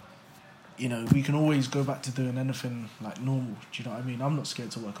work, we can always go back to doing anything like normal. Do you know what I mean? I'm not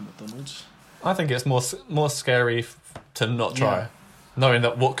scared to work at McDonald's. I think it's more scary to not try, knowing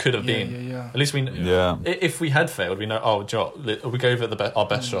that what could have been. Yeah. At least we know. If we had failed, we know, we gave it our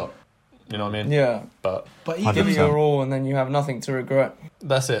best shot. You know what I mean? Yeah. But you give it your all and then you have nothing to regret.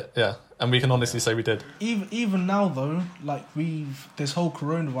 That's it, yeah. And we can honestly say we did. Even now, though, like, this whole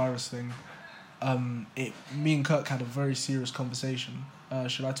coronavirus thing, me and Kirk had a very serious conversation.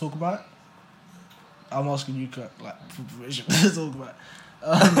 Should I talk about it? I'm asking you, Kirk, like, for permission to talk about it.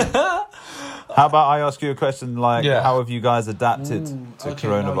 How about I ask you a question, like, how have you guys adapted to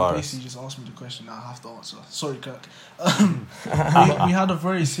coronavirus? No, you basically just asked me the question, now I have to answer. Sorry, Kirk. We had a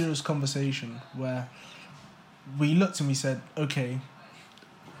very serious conversation where we looked and we said, okay,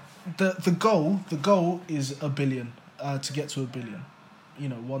 the goal is 1 billion, to get to 1 billion,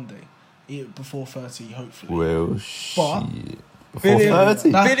 one day, before 30, hopefully. Well, Before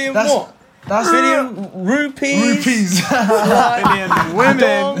 30? Billion what? That's billion rupees. Billion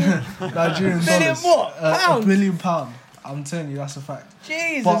women. Nigerian billion dollars. What? Pounds? £1 billion. I'm telling you, that's a fact.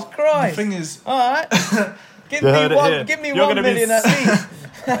 Jesus but Christ. The thing is... Alright. Give me 1 million at least.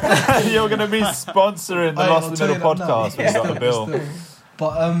 You're going to be sponsoring the Lost in the Middle podcast when you got the bill.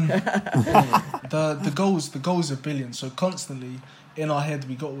 But the goal's 1 billion. So constantly in our head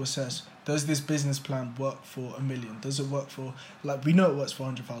we got to assess, does this business plan work for 1 million? Does it work for, like, we know it works for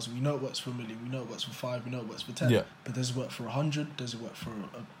 100,000, we know it works for 1 million, we know it works for 5, we know it works for 10. Yeah. But does it work for 100? Does it work for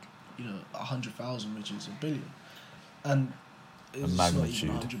 100,000, which is 1 billion? And it's not even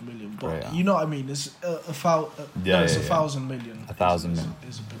 100 million, but greater. You know what I mean? It's it's 1,000 million. 1,000 million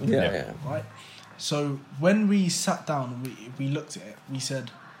is 1 billion. Right. So when we sat down and we looked at it, we said,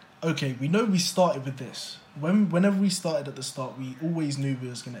 okay, we know we started with this. whenever we started at the start, we always knew we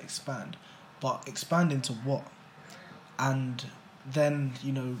was going to expand, but expand into what? And then,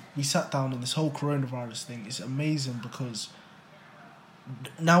 you know, we sat down, and this whole coronavirus thing is amazing because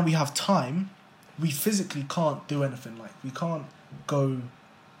now we have time. We physically can't do anything. Like, we can't go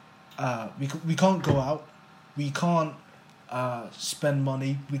we can't go out, we can't spend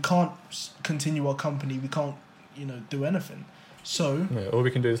money, we can't continue our company, we can't, you know, do anything. So all we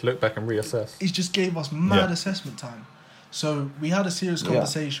can do is look back and reassess. It just gave us mad assessment time. So we had a serious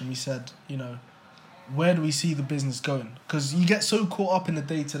conversation. We said, you know, where do we see the business going? Because you get so caught up in the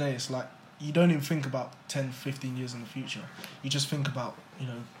day to day, it's like you don't even think about 10, 15 years in the future. You just think about, you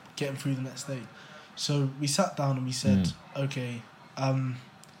know, getting through the next day. So we sat down and we said, okay,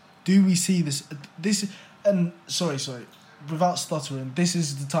 do we see this? And sorry, without stuttering, this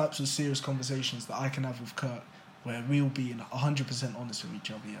is the types of serious conversations that I can have with Kirk, where we'll be 100% honest with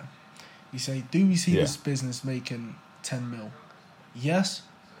each other. Yeah, we say, do we see this business making 10 mil? Yes,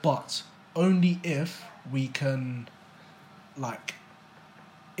 but only if we can, like,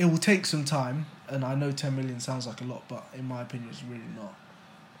 it will take some time, and I know 10 million sounds like a lot, but in my opinion, it's really not.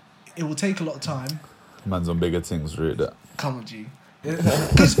 It will take a lot of time. Man's on bigger things, really. Come on, G.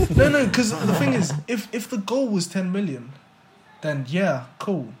 Because the thing is, if the goal was 10 million, then yeah,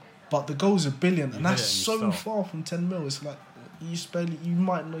 cool. But the goal is $1 billion, and that's so far from 10 mil. It's like you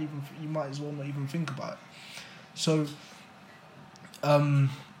might as well not even think about it. So,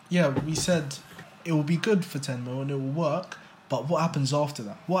 we said it will be good for 10 mil and it will work. But what happens after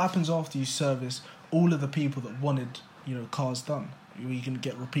that? What happens after you service all of the people that wanted, you know, cars done? You can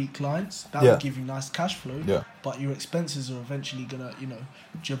get repeat clients. That will give you nice cash flow. Yeah. But your expenses are eventually gonna, you know,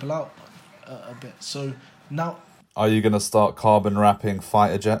 dribble out a bit. So now, are you gonna start carbon wrapping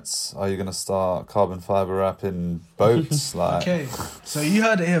fighter jets? Are you gonna start carbon fiber wrapping boats? Like, okay, so you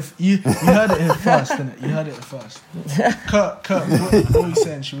heard it here. You heard it here first, didn't it? You heard it here first. Kurt, what are you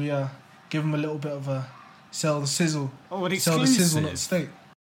saying? Should we give him a little bit of a sell the sizzle? Oh, an sell the sizzle, not the steak.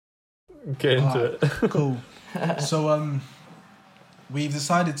 Get into it. Cool. So we've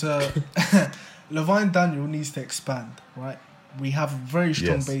decided to. Levyne Daniel needs to expand, right? We have a very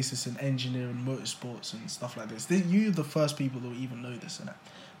strong basis in engineering, motorsports, and stuff like this. You're the first people that will even know this, innit?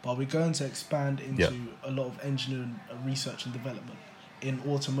 But we're going to expand into a lot of engineering, research and development in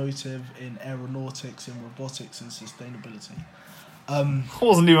automotive, in aeronautics, in robotics, and sustainability.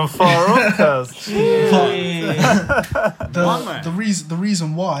 Wasn't even far off, cuz. The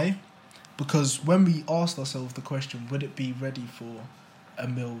reason why, because when we asked ourselves the question, would it be ready for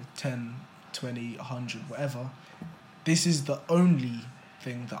 $1 million, 10, 20, 100, whatever? This is the only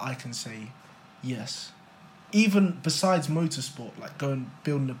thing that I can say yes. Even besides motorsport, like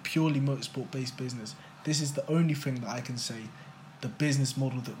building a purely motorsport-based business, this is the only thing that I can say the business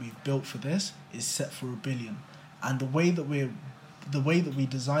model that we've built for this is set for $1 billion. And the way that we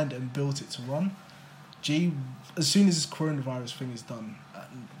designed it and built it to run, as soon as this coronavirus thing is done,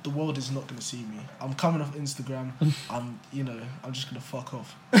 the world is not going to see me. I'm coming off Instagram. I'm just going to fuck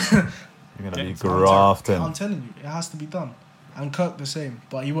off. You're going to be grafting. I'm telling you, it has to be done. And Kirk the same,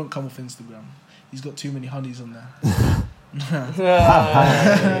 but he won't come off Instagram. He's got too many honeys on there.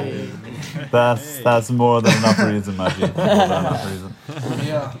 That's more than enough reason, Maggie.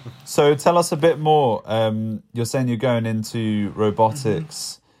 Yeah. So tell us a bit more. You're saying you're going into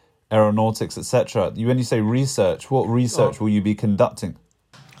robotics, aeronautics, etc. When you say research, what research will you be conducting?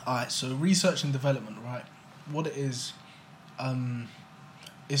 Alright, so research and development, right? What it is,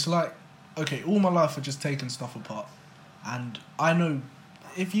 it's like, okay, all my life I've just taken stuff apart, and I know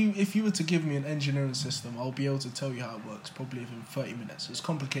if you were to give me an engineering system, I'll be able to tell you how it works probably within 30 minutes. As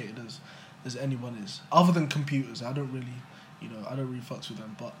complicated as anyone is, other than computers. I don't really fucks with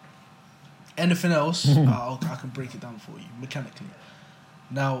them, but anything else, I can break it down for you mechanically.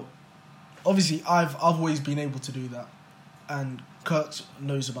 Now, obviously, I've always been able to do that, and Kirk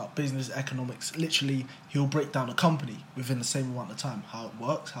knows about business economics. Literally, he'll break down a company within the same amount of time, how it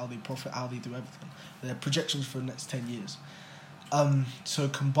works, how they profit, how they do everything, their projections for the next 10 years. So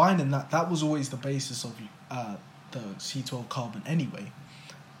combining that was always the basis of the C12 carbon anyway.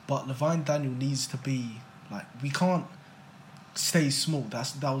 But Levyne Daniel needs to be, like, we can't stay small.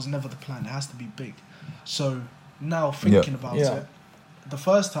 That was never the plan. It has to be big. So now thinking about it, the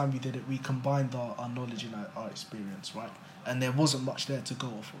first time we did it, we combined our knowledge and our experience, right? And there wasn't much there to go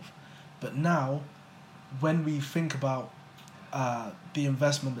off of. But now, when we think about the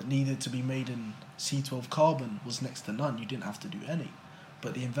investment that needed to be made in C12 carbon was next to none. You didn't have to do any.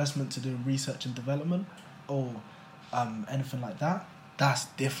 But the investment to do research and development or anything like that, that's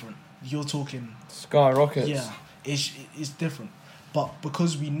different. You're talking skyrockets. Yeah, it's different. But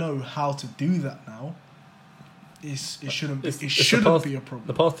because we know how to do that now, it shouldn't be. It's It the shouldn't past- be a problem.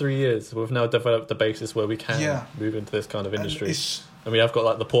 The past 3 years, we've now developed the basis where we can Yeah. move into this kind of industry. And And we have got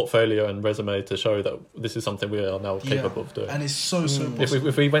like the portfolio and resume to show that this is something we are now capable of doing. And it's so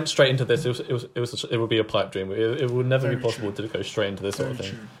If we went straight into this, it would be a pipe dream. It would never Very be possible true. to go straight into this sort of Very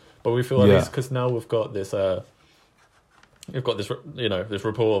thing. true. But we feel at least because now we've got this, this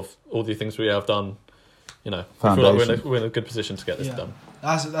rapport of all the things we have done. We feel like we're in a good position to get this done.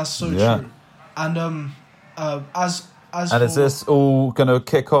 That's so true. And And is this all going to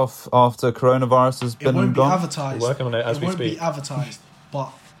kick off after coronavirus has it been won't be gone? advertised. We're working on it as we won't speak. be advertised,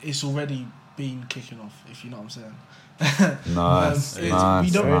 but it's already been kicking off. If you know what I'm saying. Nice, We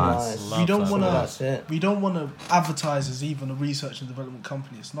nice, don't. nice. We don't want That's to. it. We don't want to advertise as even a research and development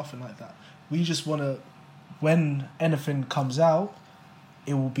company. It's nothing like that. We just want to. When anything comes out,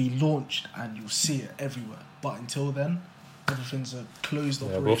 it will be launched and you'll see it everywhere. But until then, everything's a closed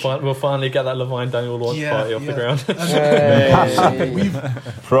operation. We'll finally get that Levyne Daniel launch party off the ground.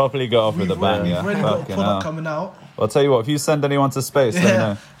 Properly got off with a bang, We've yeah. already got a Fucking product hell. coming out. I'll tell you what, if you send anyone to space, let me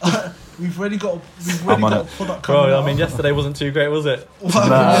know. We've already got a on product coming Bro, out. I mean, yesterday wasn't too great, was it?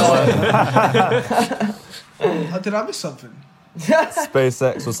 Did I miss something?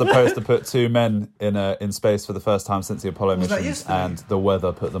 SpaceX was supposed to put 2 men in space for the first time since the Apollo Was that missions, yesterday? and the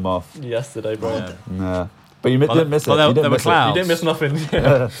weather put them off. Yesterday, bro. Yeah. But you didn't miss it. You there didn't were miss clouds. You didn't miss nothing.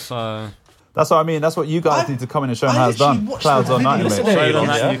 So That's what I mean. That's what you guys need to come in and show them I how it's literally done. watched Clouds the on night, video. mate. straight on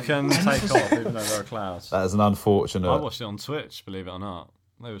Yeah. that, you can take off even though there are clouds. That is an I unfortunate. watched it on Twitch, believe it or not.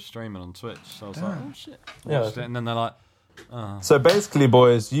 They were streaming on Twitch, so I was like, oh shit. Yeah. Watched it, and then they're like, So basically,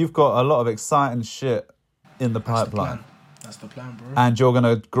 boys, you've got a lot of exciting shit in the pipeline. That's the plan, bro. And you're going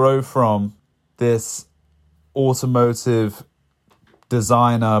to grow from this automotive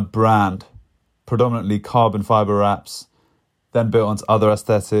designer brand, predominantly carbon fiber wraps, then built onto other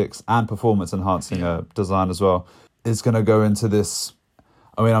aesthetics and performance enhancing design as well, is going to go into this.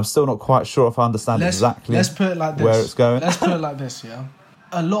 I mean, I'm still not quite sure if I understand exactly let's put it like this. where it's going. Let's put it like this, yeah.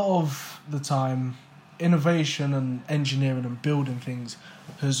 A lot of the time, innovation and engineering and building things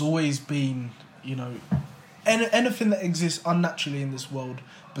has always been, anything that exists unnaturally in this world,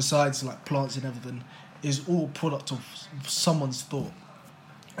 besides like plants and everything, is all product of someone's thought.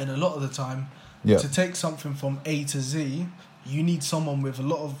 And a lot of the time, to take something from A to Z, you need someone with a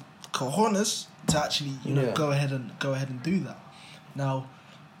lot of cojones to actually, go ahead and do that. Now,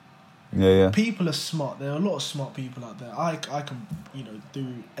 people are smart. There are a lot of smart people out there. I can,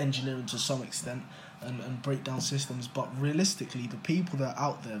 do engineering to some extent and break down systems, but realistically, the people that are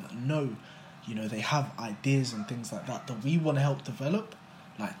out there that know, they have ideas and things like that we want to help develop,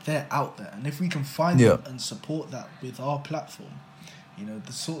 like they're out there. And if we can find them and support that with our platform,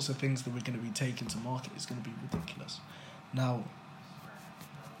 the sorts of things that we're going to be taking to market is going to be ridiculous. Now,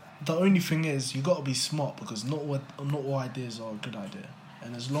 the only thing is you got to be smart, because not all ideas are a good idea.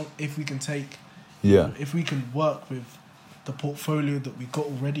 And if we can if we can work with the portfolio that we've got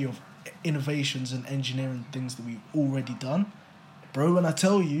already of innovations and engineering things that we've already done, bro, when I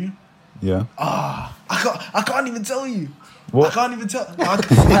tell you, I can't even tell you. What? I can't even tell.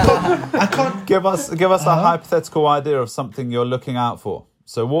 I can't. Give us a hypothetical idea of something you're looking out for.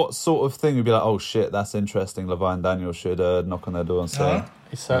 So what sort of thing would be like, oh shit, that's interesting, Levyne Daniel should knock on their door and say...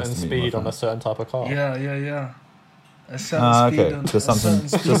 A certain Nice to meet you, speed my on a certain type of car. Yeah. A certain speed okay. on Just a something- certain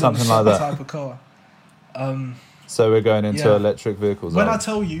speed just on a something like certain that. type of car. So we're going into electric vehicles. When are I we?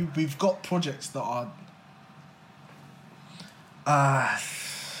 tell you, we've got projects that are.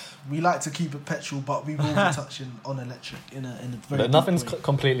 We like to keep it petrol, but we will be touching on electric in a very. But deep nothing's way.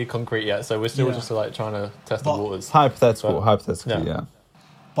 completely concrete yet, so we're still just like trying to test the waters. Hypothetically, Yeah. yeah.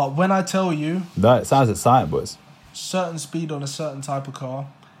 But when I tell you, That sounds exciting, boys. certain speed on a certain type of car,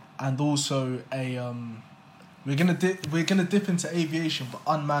 and also we're gonna dip into aviation, but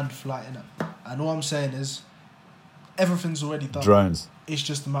unmanned flight in it. And all I'm saying is, everything's already done. Drones. It's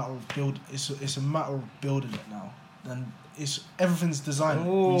just a matter of It's a matter of building it now, and everything's designed,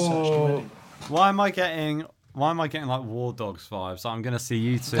 researched already. why am I getting like War Dogs vibes? I'm gonna see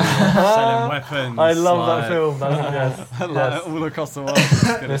you two selling weapons. I love like, that film. Yes. like all across the world.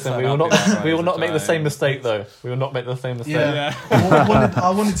 Listen, we will not make the same mistake though. We will not make the same mistake. Yeah. I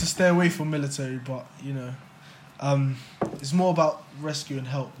wanted to stay away from military, but it's more about rescue and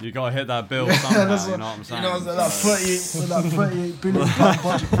help. You gotta hit that bill somehow. That's You know what I'm saying? that 38 billion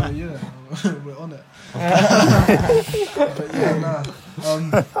budget for a year. We're on it.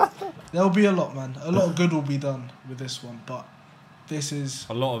 But there'll be a lot, man. A lot of good will be done with this one, but this is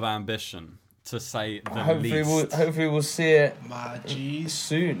a lot of ambition, to say the Hopefully least. we'll see it my G's.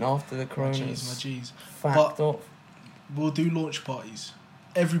 soon after the My corona. G's. Fact But off. we'll do launch parties.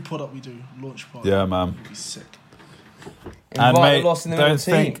 Every product we do, launch party. Yeah, man. It'll be sick. And Invite mate, the Lost in the Middle don't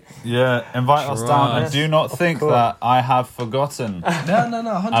think, invite us down. And do not think that I have forgotten No,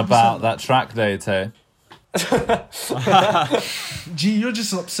 100%. about that track day, Tay. G, you're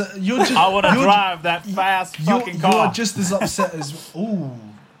just upset. I want to drive that fast fucking car. You're just as upset as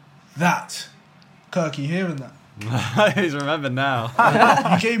that. Kirk, you hearing that? He's remembered now.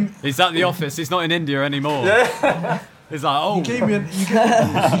 He's at the office. He's not in India anymore. Yeah. He's like, oh. You gave me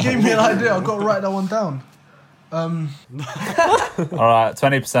an idea. I've got to write that one down. Alright,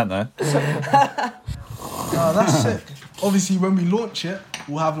 20% though. No, that's sick. Obviously, when we launch it,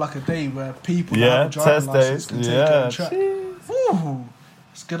 we'll have like a day where people that have a driving test license days. can take it on track. Ooh,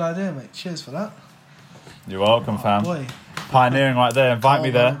 it's a good idea, mate. Cheers for that. You're welcome, fam. Boy, Pioneering right there. Invite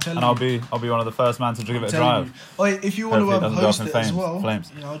me man, there, I'm telling and I'll be one of the first man to give it a telling drive. you. Oh, if you want Hopefully it to doesn't go host up it in as well,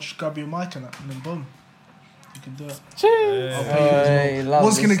 flames. I'll just grab your mic and then boom, you can do it. Hey, love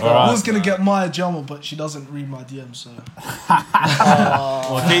Was this gonna stuff. get Maya Jamal, but she doesn't read my DM, so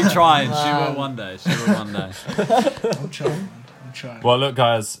Well, keep trying. She will one day. I'm trying, man. I'm trying. Well, look,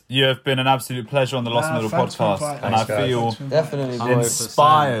 guys, you have been an absolute pleasure on the Lost in the Middle Thanks for podcast, inviting and us. I feel Definitely, boy.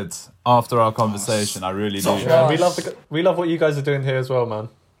 inspired after our conversation. I really do. Yeah, we love what you guys are doing here as well, man.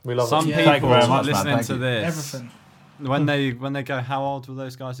 We love Some it. people Thank you very much, man. listening Thank to you. this. Everything. When they go, how old were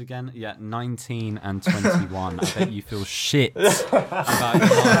those guys again? Yeah, 19 and 21. I bet you feel shit about your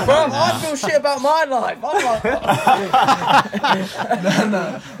life Bro, right now. I feel shit about my life. I'm like,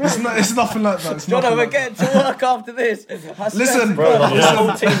 No, it's nothing like that. It's John, nothing we're like that. getting to work after this. Listen, Bro, the listen, whole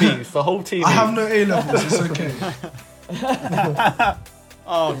TV. It's the whole TV. I have no A levels. It's okay.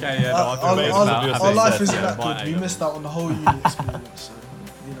 Oh, okay, yeah, no, I feel Our bad about our life having isn't that my good. We A-levels. missed out on the whole uni experience, so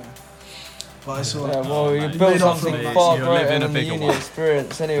you know. But it's all Yeah, right. well, you mate. built Made up something for it. far You're greater living a than the bigger uni one.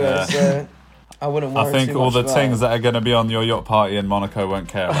 experience anyway, Yeah. so I wouldn't worry I think too all much the about things it. that are going to be on your yacht party in Monaco won't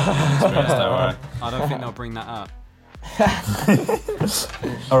care about the experience, don't worry. I don't think they'll bring that up.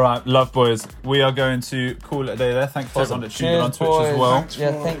 All right, love boys. We are going to call it a day there. Thank you to everyone that tuned in on Cheers, Twitch boys. as well.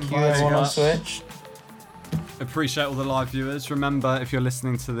 Yeah, thank you Inviting everyone on us. Twitch. Appreciate all the live viewers. Remember, if you're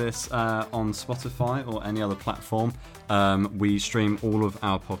listening to this on Spotify or any other platform, we stream all of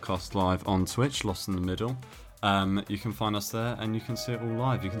our podcasts live on Twitch, Lost in the Middle. You can find us there and you can see it all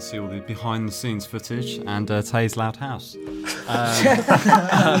live. You can see all the behind the scenes footage and Tay's loud house. But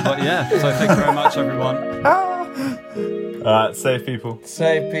yeah, so thank you very much, everyone. All right, safe people.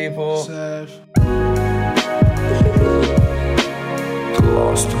 Safe people. Safe. The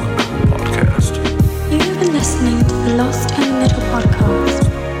Lost in the Middle podcast. You've been listening to the Lost in the Middle podcast.